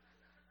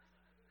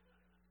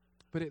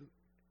 But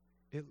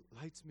it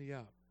lights me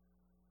up.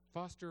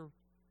 Fostering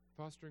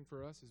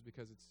for us is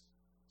because it's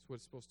what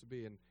it's supposed to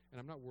be. And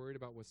I'm not worried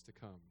about what's to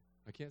come.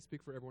 I can't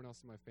speak for everyone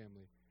else in my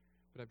family.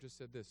 But I've just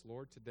said this,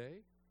 Lord,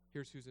 today,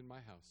 here's who's in my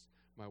house.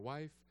 My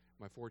wife,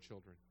 my 4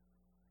 children.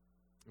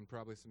 And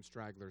probably some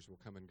stragglers will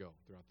come and go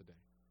throughout the day.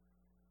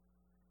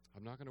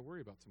 I'm not going to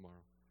worry about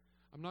tomorrow.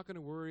 I'm not going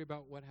to worry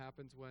about what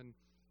happens when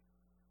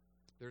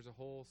there's a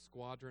whole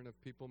squadron of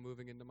people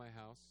moving into my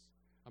house.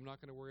 I'm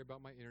not going to worry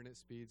about my internet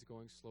speeds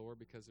going slower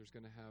because there's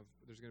going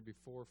to be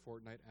 4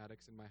 Fortnite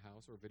addicts in my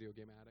house or video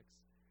game addicts.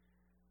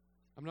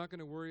 I'm not going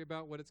to worry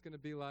about what it's going to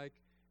be like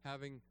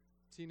having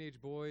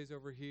teenage boys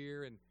over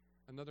here and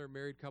another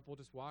married couple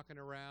just walking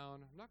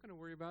around. I'm not going to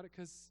worry about it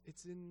because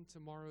it's in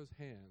tomorrow's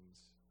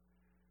hands.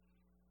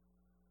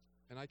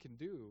 And I can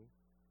do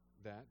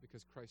that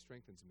because Christ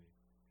strengthens me.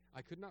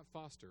 I could not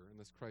foster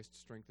unless Christ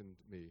strengthened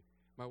me.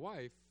 My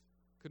wife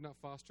could not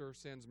foster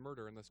sans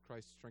murder unless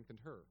Christ strengthened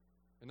her.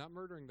 And not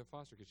murdering the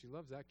foster kid. She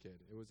loves that kid.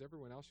 It was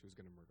everyone else she was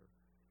going to murder.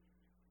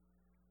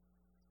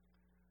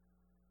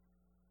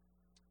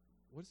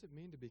 What does it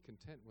mean to be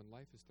content when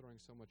life is throwing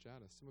so much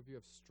at us? Some of you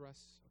have stress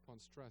upon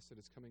stress that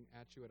is coming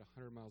at you at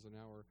 100 miles an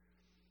hour.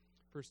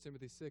 1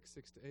 Timothy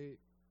 6:6-8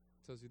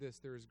 tells you this,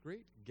 there is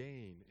great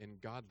gain in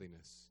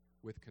godliness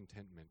with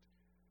contentment.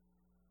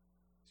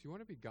 So you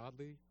want to be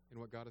godly in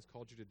what God has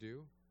called you to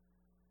do?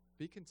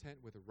 Be content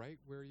with right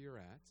where you're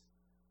at.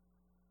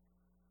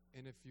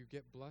 And if you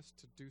get blessed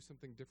to do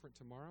something different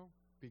tomorrow,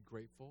 be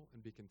grateful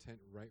and be content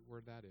right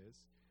where that is.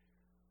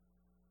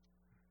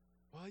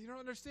 Well, you don't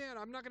understand.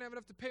 I'm not going to have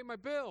enough to pay my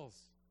bills.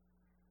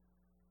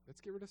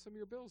 Let's get rid of some of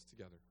your bills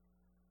together.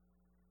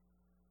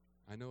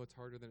 I know it's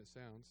harder than it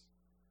sounds.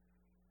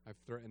 I've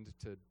threatened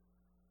to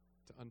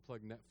unplug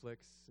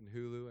Netflix and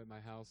Hulu at my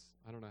house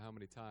I don't know how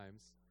many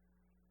times.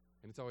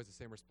 And it's always the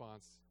same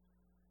response.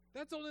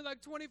 That's only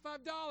like $25.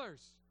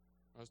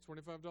 That's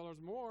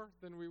 $25 more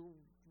than we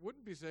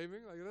wouldn't be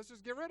saving. Like, let's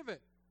just get rid of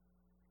it.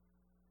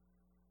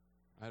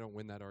 I don't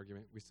win that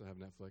argument. We still have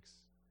Netflix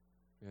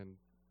and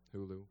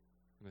Hulu.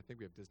 And I think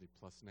we have Disney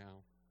Plus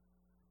now.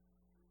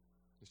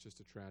 It's just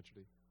a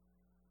tragedy.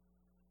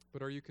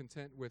 But are you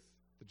content with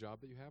the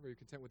job that you have? Are you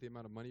content with the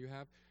amount of money you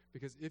have?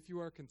 Because if you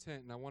are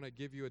content, and I want to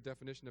give you a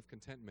definition of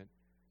contentment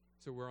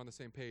so we're on the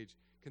same page.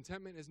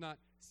 Contentment is not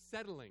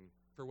settling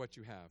for what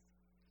you have.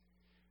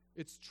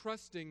 It's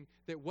trusting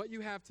that what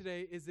you have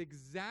today is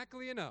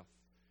exactly enough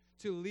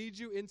to lead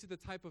you into the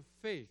type of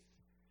faith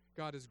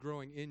God is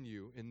growing in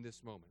you in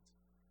this moment.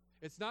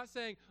 It's not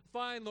saying,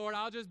 fine, Lord,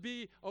 I'll just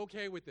be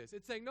okay with this.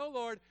 It's saying, no,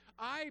 Lord,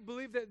 I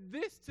believe that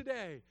this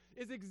today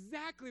is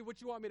exactly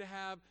what you want me to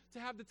have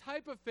the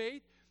type of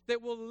faith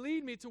that will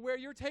lead me to where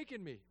you're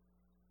taking me.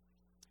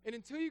 And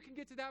until you can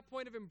get to that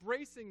point of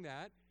embracing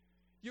that,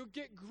 you'll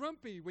get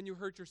grumpy when you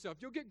hurt yourself.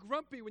 You'll get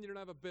grumpy when you don't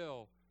have a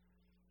bill.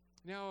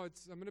 Now,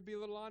 I'm going to be a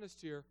little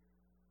honest here.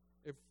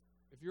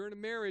 If you're in a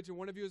marriage and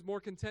one of you is more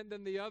content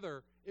than the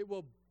other, it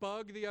will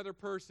bug the other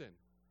person.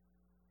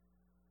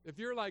 If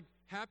you're like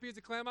happy as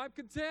a clam, I'm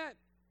content,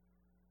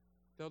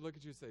 they'll look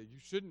at you and say, you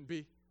shouldn't be.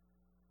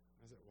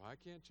 I said, well, I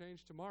can't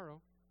change tomorrow.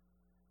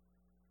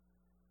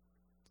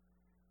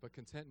 But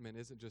contentment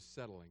isn't just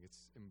settling,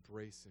 it's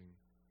embracing.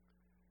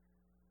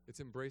 It's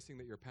embracing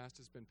that your past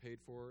has been paid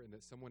for and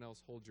that someone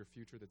else holds your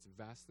future that's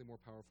vastly more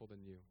powerful than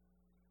you.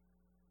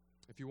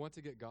 If you want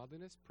to get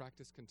godliness,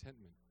 practice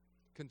contentment.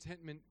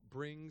 Contentment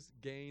brings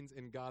gains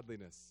in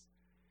godliness.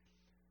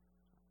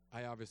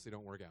 I obviously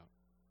don't work out,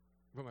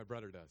 but my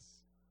brother does.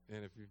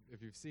 And if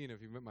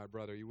you've met my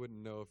brother, you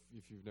wouldn't know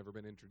if you've never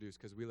been introduced,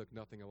 because we look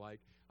nothing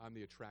alike. I'm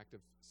the attractive,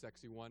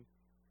 sexy one.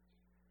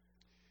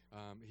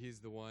 He's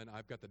the one,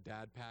 I've got the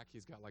dad pack,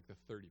 he's got like the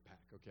 30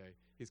 pack, okay?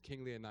 He's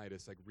King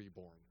Leonidas, like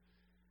reborn.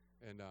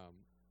 And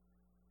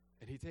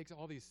he takes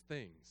all these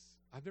things.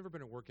 I've never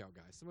been a workout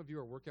guy. Some of you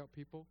are workout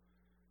people.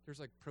 There's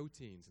like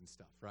proteins and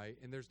stuff, right?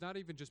 And there's not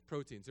even just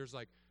proteins. There's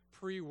like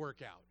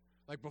pre-workout.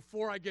 Like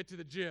before I get to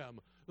the gym,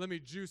 let me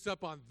juice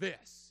up on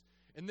this.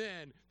 And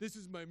then this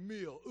is my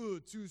meal.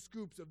 2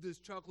 scoops of this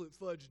chocolate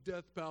fudge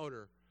death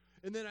powder.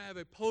 And then I have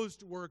a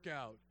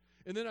post-workout.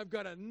 And then I've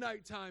got a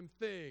nighttime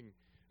thing.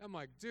 I'm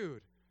like,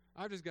 dude,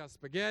 I've just got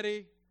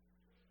spaghetti,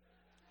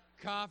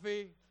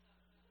 coffee,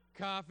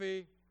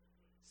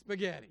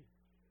 spaghetti.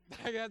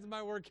 That's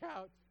my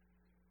workout.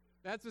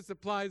 That's what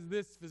supplies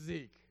this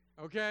physique,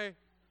 okay?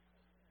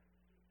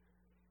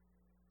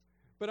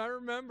 But I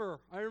remember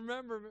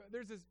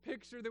there's this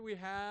picture that we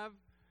have.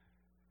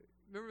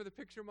 Remember the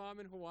picture, Mom,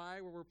 in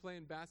Hawaii where we're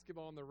playing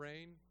basketball in the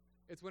rain?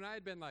 It's when I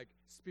had been like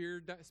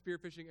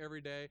spearfishing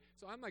every day.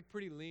 So I'm like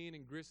pretty lean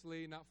and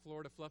gristly, not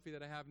Florida fluffy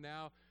that I have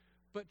now.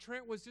 But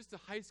Trent was just a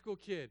high school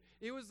kid.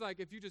 It was like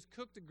if you just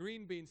cooked a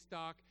green bean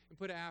stalk and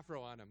put an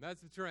afro on him.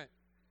 That's the Trent.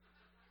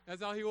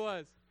 That's all he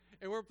was.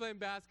 And we're playing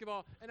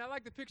basketball. And I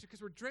like the picture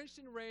because we're drenched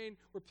in rain.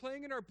 We're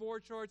playing in our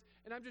board shorts.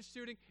 And I'm just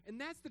shooting. And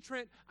that's the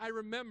Trent I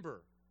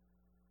remember.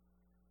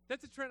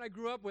 That's the Trent I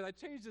grew up with. I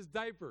changed his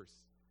diapers.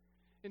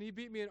 And he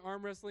beat me in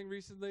arm wrestling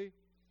recently.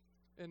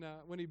 And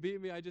when he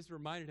beat me, I just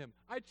reminded him,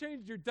 I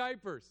changed your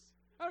diapers.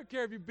 I don't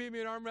care if you beat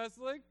me in arm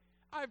wrestling.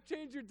 I've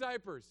changed your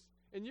diapers.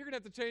 And you're going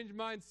to have to change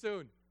mine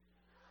soon.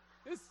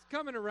 It's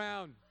coming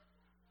around.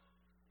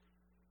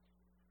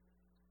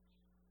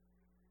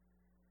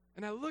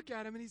 And I look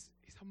at him, and he's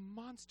a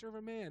monster of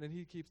a man. And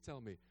he keeps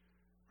telling me,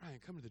 Ryan,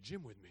 come to the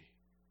gym with me.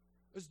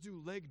 Let's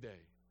do leg day.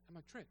 I'm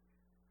like, Trent,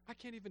 I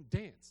can't even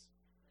dance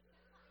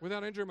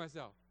without injuring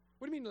myself.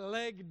 What do you mean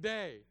leg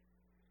day?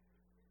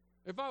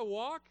 If I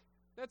walk,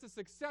 that's a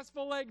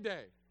successful leg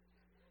day.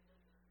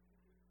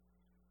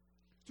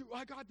 Dude,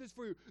 I got this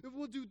for you. If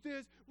we'll do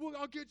this,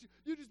 I'll get you.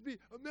 You just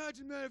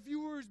imagine, man, if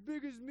you were as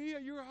big as me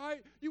at your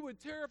height, you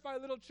would terrify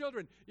little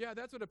children. Yeah,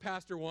 that's what a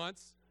pastor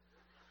wants.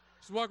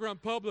 Just walk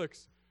around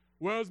Publix.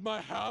 Where's my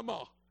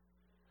hammer?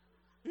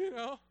 You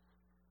know?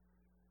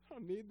 I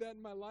don't need that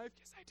in my life.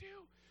 Yes, I do.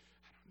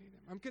 I don't need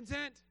that. I'm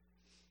content.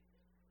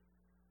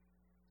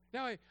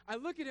 Now, I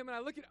look at him and I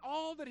look at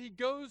all that he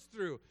goes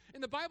through.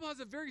 And the Bible has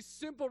a very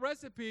simple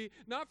recipe,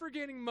 not for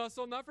gaining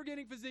muscle, not for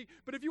gaining physique,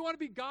 but if you want to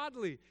be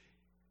godly,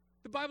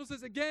 the Bible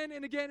says again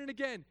and again and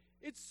again,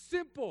 it's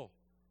simple.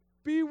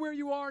 Be where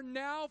you are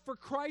now for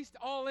Christ,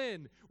 all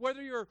in.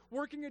 Whether you're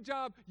working a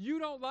job you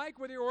don't like,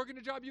 whether you're working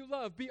a job you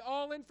love, be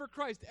all in for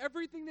Christ.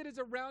 Everything that is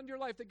around your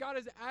life, that God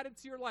has added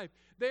to your life,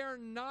 they are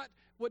not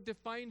what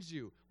defines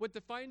you. What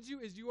defines you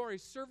is you are a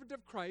servant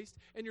of Christ,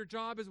 and your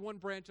job is one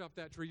branch off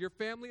that tree. Your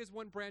family is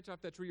one branch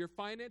off that tree. Your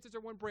finances are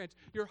one branch.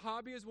 Your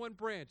hobby is one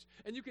branch.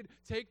 And you can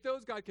take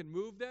those, God can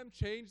move them,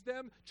 change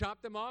them,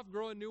 chop them off,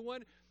 grow a new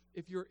one.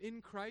 If you're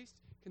in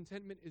Christ,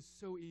 contentment is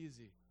so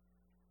easy.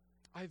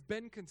 I've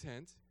been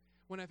content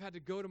when I've had to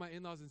go to my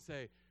in-laws and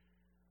say,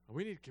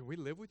 can we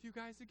live with you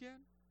guys again?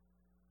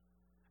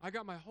 I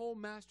got my whole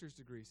master's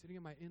degree sitting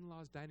at my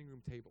in-laws' dining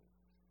room table,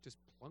 just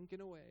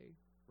plunking away,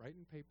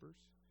 writing papers.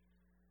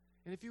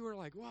 And if you were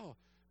like, wow,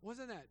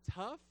 wasn't that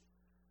tough?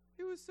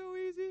 It was so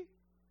easy.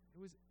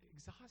 It was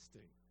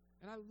exhausting.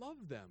 And I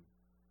loved them.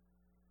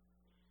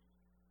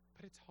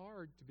 But it's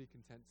hard to be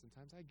content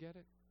sometimes. I get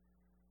it.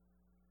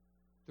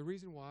 The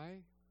reason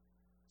why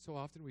so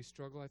often we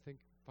struggle, I think,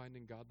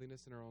 finding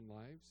godliness in our own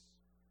lives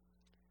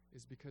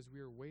is because we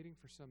are waiting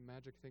for some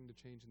magic thing to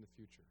change in the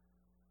future.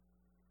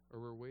 Or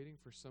we're waiting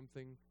for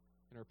something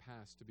in our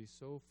past to be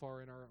so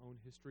far in our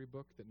own history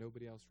book that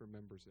nobody else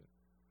remembers it.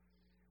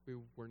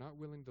 We're not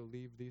willing to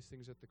leave these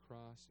things at the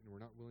cross, and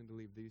we're not willing to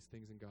leave these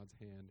things in God's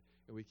hand,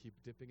 and we keep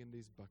dipping in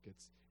these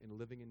buckets and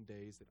living in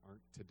days that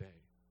aren't today.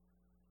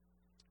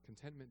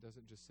 Contentment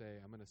doesn't just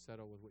say, I'm going to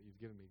settle with what you've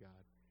given me,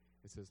 God.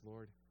 It says,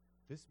 Lord,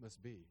 this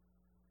must be.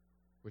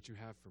 what you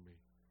have for me.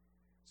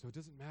 So it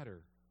doesn't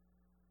matter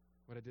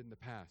what I did in the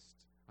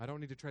past. I don't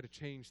need to try to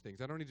change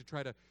things. I don't need to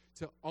try to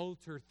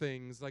alter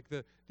things like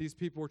these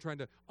people were trying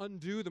to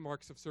undo the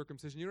marks of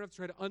circumcision. You don't have to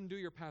try to undo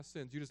your past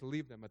sins. You just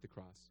leave them at the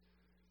cross.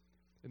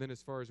 And then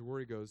as far as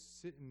worry goes,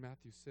 sit in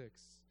Matthew 6.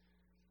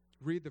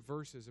 Read the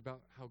verses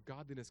about how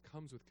godliness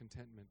comes with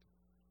contentment.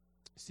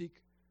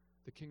 Seek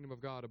the kingdom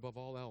of God above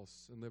all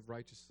else and live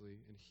righteously,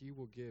 and he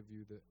will give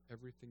you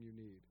everything you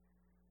need.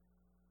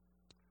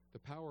 The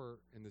power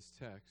in this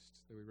text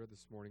that we read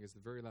this morning is the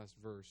very last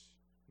verse,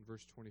 in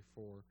verse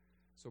 24.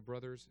 So,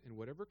 brothers, in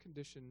whatever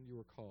condition you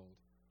are called,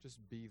 just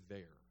be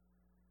there.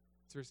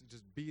 Seriously,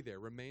 just be there.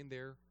 Remain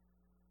there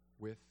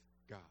with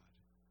God.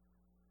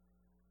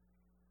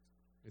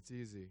 It's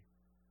easy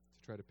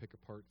to try to pick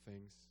apart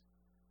things,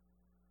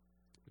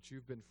 but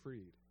you've been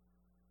freed.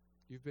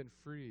 You've been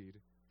freed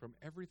from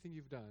everything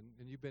you've done,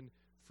 and you've been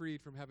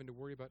freed from having to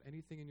worry about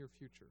anything in your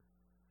future.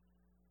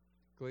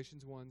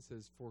 Galatians 1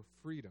 says, "For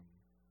freedom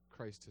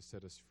Christ has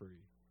set us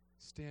free.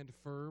 Stand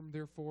firm,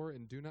 therefore,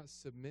 and do not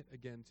submit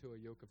again to a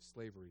yoke of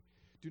slavery."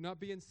 Do not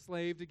be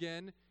enslaved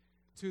again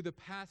to the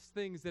past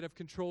things that have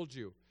controlled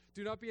you.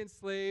 Do not be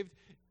enslaved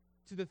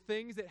to the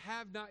things that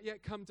have not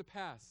yet come to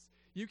pass.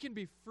 You can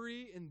be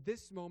free in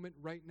this moment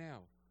right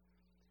now.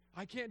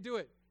 I can't do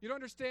it. You don't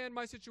understand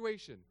my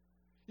situation.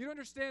 You don't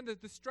understand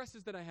the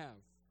stresses that I have.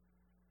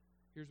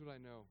 Here's what I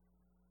know.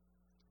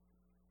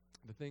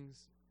 The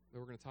things that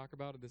we're going to talk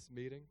about at this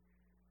meeting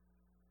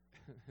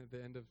at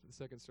the end of the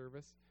second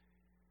service,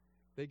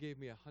 they gave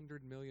me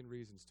 100 million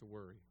reasons to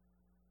worry.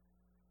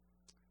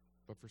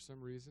 But for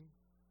some reason,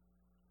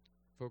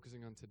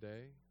 focusing on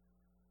today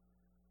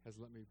has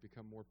let me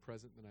become more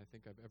present than I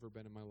think I've ever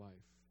been in my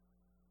life.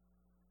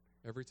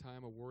 Every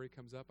time a worry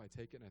comes up, I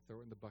take it and I throw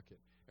it in the bucket.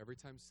 Every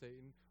time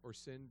Satan or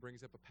sin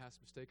brings up a past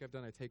mistake I've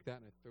done, I take that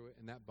and I throw it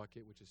in that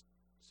bucket, which is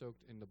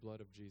soaked in the blood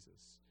of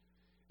Jesus.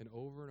 And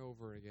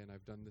over again,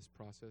 I've done this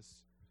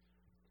process,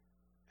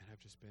 and I've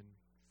just been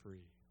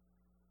free.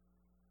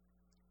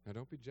 Now,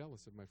 don't be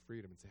jealous of my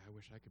freedom and say, I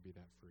wish I could be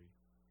that free,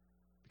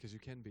 because you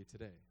can be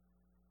today.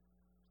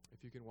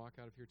 If you can walk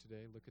out of here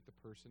today, look at the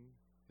person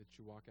that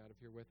you walk out of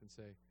here with and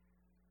say,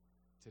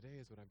 today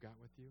is what I've got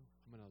with you.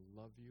 I'm going to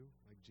love you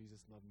like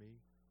Jesus loved me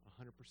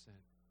 100%.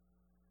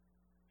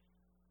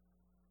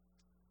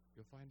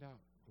 You'll find out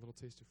a little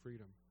taste of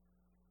freedom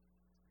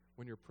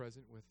when you're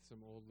present with some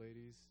old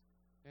ladies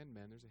and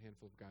men. There's a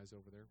handful of guys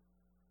over there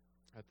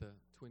at the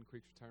Twin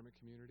Creeks Retirement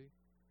Community.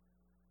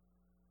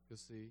 You'll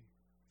see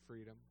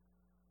freedom,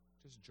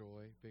 just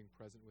joy, being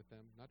present with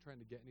them, not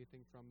trying to get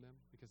anything from them,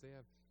 because they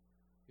have,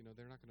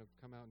 they're not going to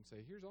come out and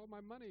say, here's all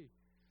my money.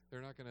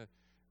 They're not going to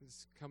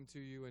come to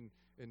you and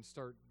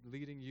start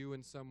leading you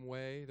in some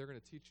way. They're going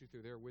to teach you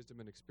through their wisdom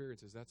and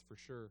experiences, that's for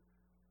sure.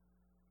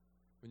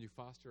 When you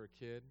foster a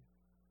kid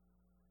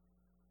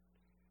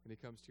and he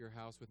comes to your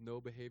house with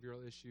no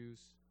behavioral issues,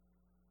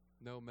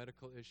 no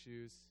medical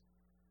issues,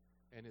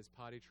 and is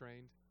potty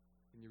trained,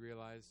 and you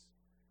realize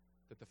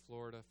that the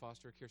Florida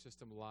foster care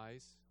system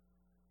lies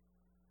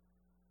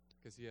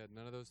because he had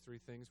none of those three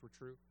things were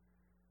true,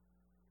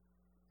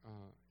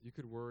 you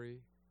could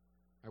worry.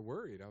 I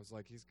worried. I was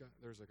like,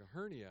 there's like a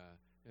hernia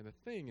and a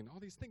thing and all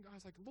these things. I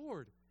was like,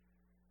 Lord,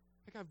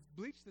 I've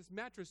bleached this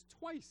mattress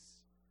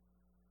twice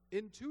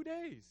in 2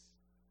 days.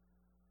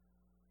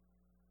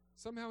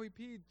 Somehow he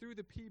peed through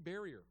the pee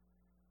barrier.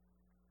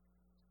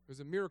 It was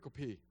a miracle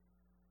pee.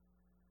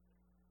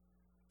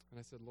 And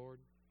I said, Lord,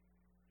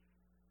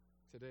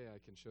 today I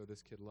can show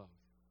this kid love.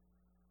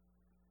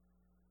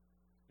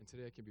 And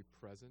today I can be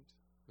present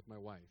with my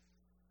wife,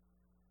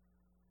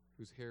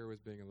 whose hair was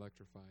being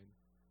electrified.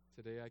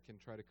 Today I can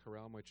try to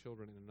corral my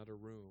children in another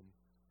room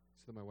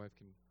so that my wife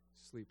can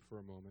sleep for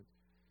a moment.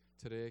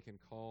 Today I can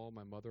call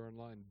my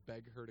mother-in-law and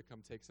beg her to come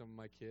take some of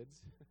my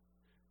kids.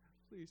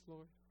 Please,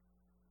 Lord.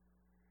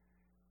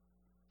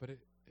 But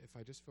if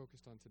I just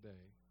focused on today,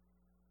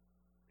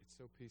 it's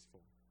so peaceful,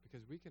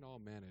 because we can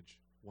all manage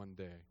one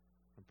day,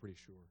 I'm pretty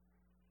sure.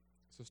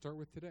 So start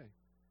with today.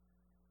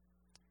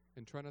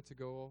 And try not to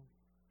go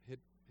hit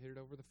it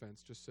over the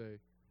fence. Just say,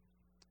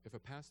 if a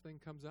past thing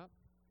comes up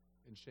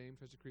and shame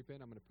tries to creep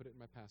in, I'm going to put it in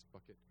my past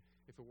bucket.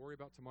 If a worry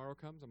about tomorrow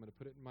comes, I'm going to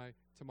put it in my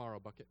tomorrow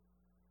bucket.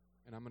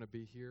 And I'm going to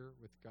be here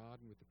with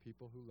God and with the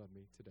people who love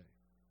me today.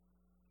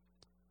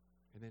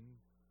 And then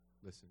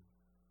listen,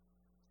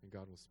 and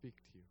God will speak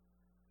to you.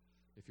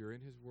 If you're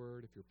in his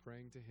word, if you're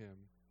praying to him,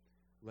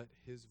 let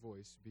his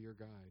voice be your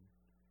guide.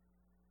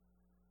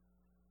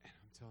 And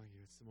I'm telling you,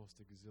 it's the most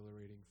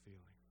exhilarating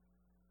feeling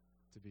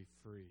to be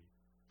free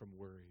from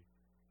worry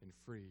and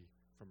free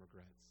from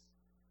regrets,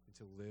 and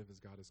to live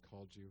as God has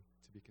called you,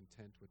 to be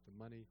content with the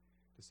money,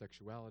 the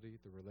sexuality,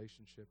 the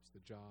relationships,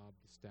 the job,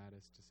 the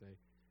status, to say,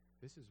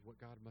 this is what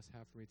God must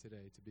have for me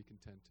today, to be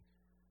content.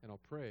 And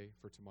I'll pray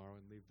for tomorrow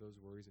and leave those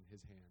worries in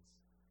his hands.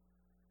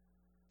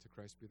 To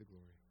Christ be the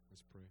glory.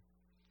 Let's pray.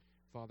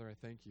 Father, I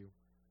thank you.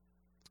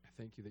 I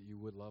thank you that you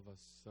would love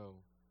us so.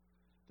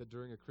 that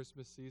during a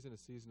Christmas season, a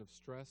season of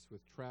stress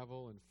with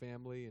travel and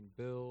family and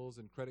bills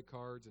and credit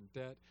cards and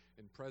debt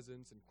and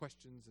presents and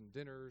questions and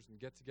dinners and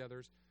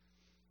get-togethers,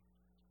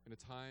 in a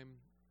time,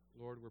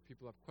 Lord, where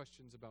people have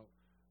questions about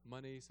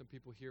money, some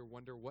people here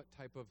wonder, what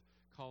type of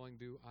calling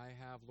do I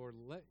have? Lord,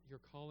 let your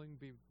calling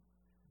be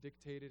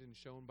dictated and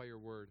shown by your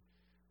word.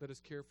 Let us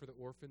care for the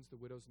orphans, the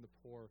widows, and the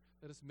poor.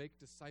 Let us make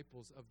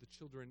disciples of the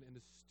children and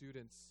the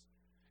students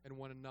and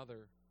one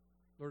another.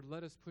 Lord,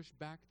 let us push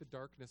back the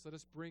darkness. Let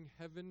us bring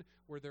heaven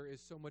where there is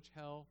so much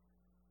hell.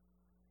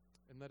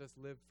 And let us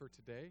live for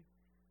today,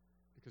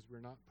 because we're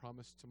not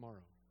promised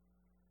tomorrow.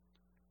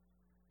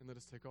 And let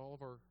us take all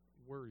of our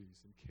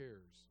worries and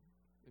cares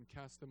and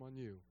cast them on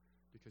you,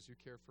 because you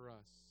care for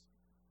us.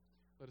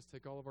 Let us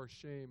take all of our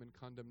shame and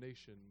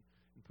condemnation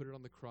and put it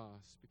on the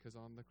cross, because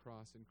on the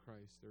cross in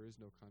Christ there is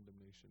no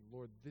condemnation.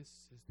 Lord,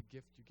 this is the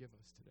gift you give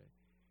us today.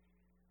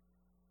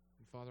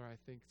 And Father, I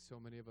think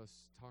so many of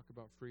us talk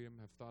about freedom,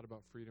 have thought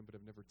about freedom, but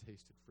have never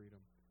tasted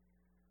freedom.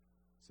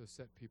 So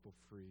set people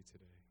free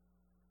today.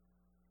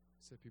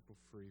 Set people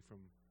free from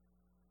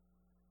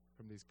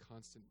these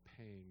constant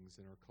pangs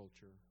in our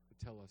culture that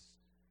tell us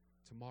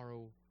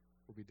tomorrow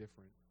will be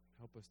different.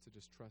 Help us to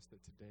just trust that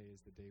today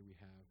is the day we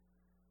have,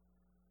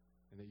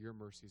 and that your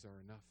mercies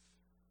are enough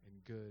and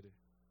good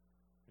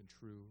and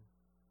true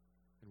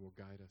and will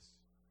guide us.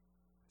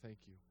 Thank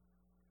you.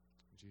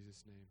 In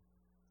Jesus' name,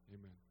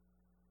 amen.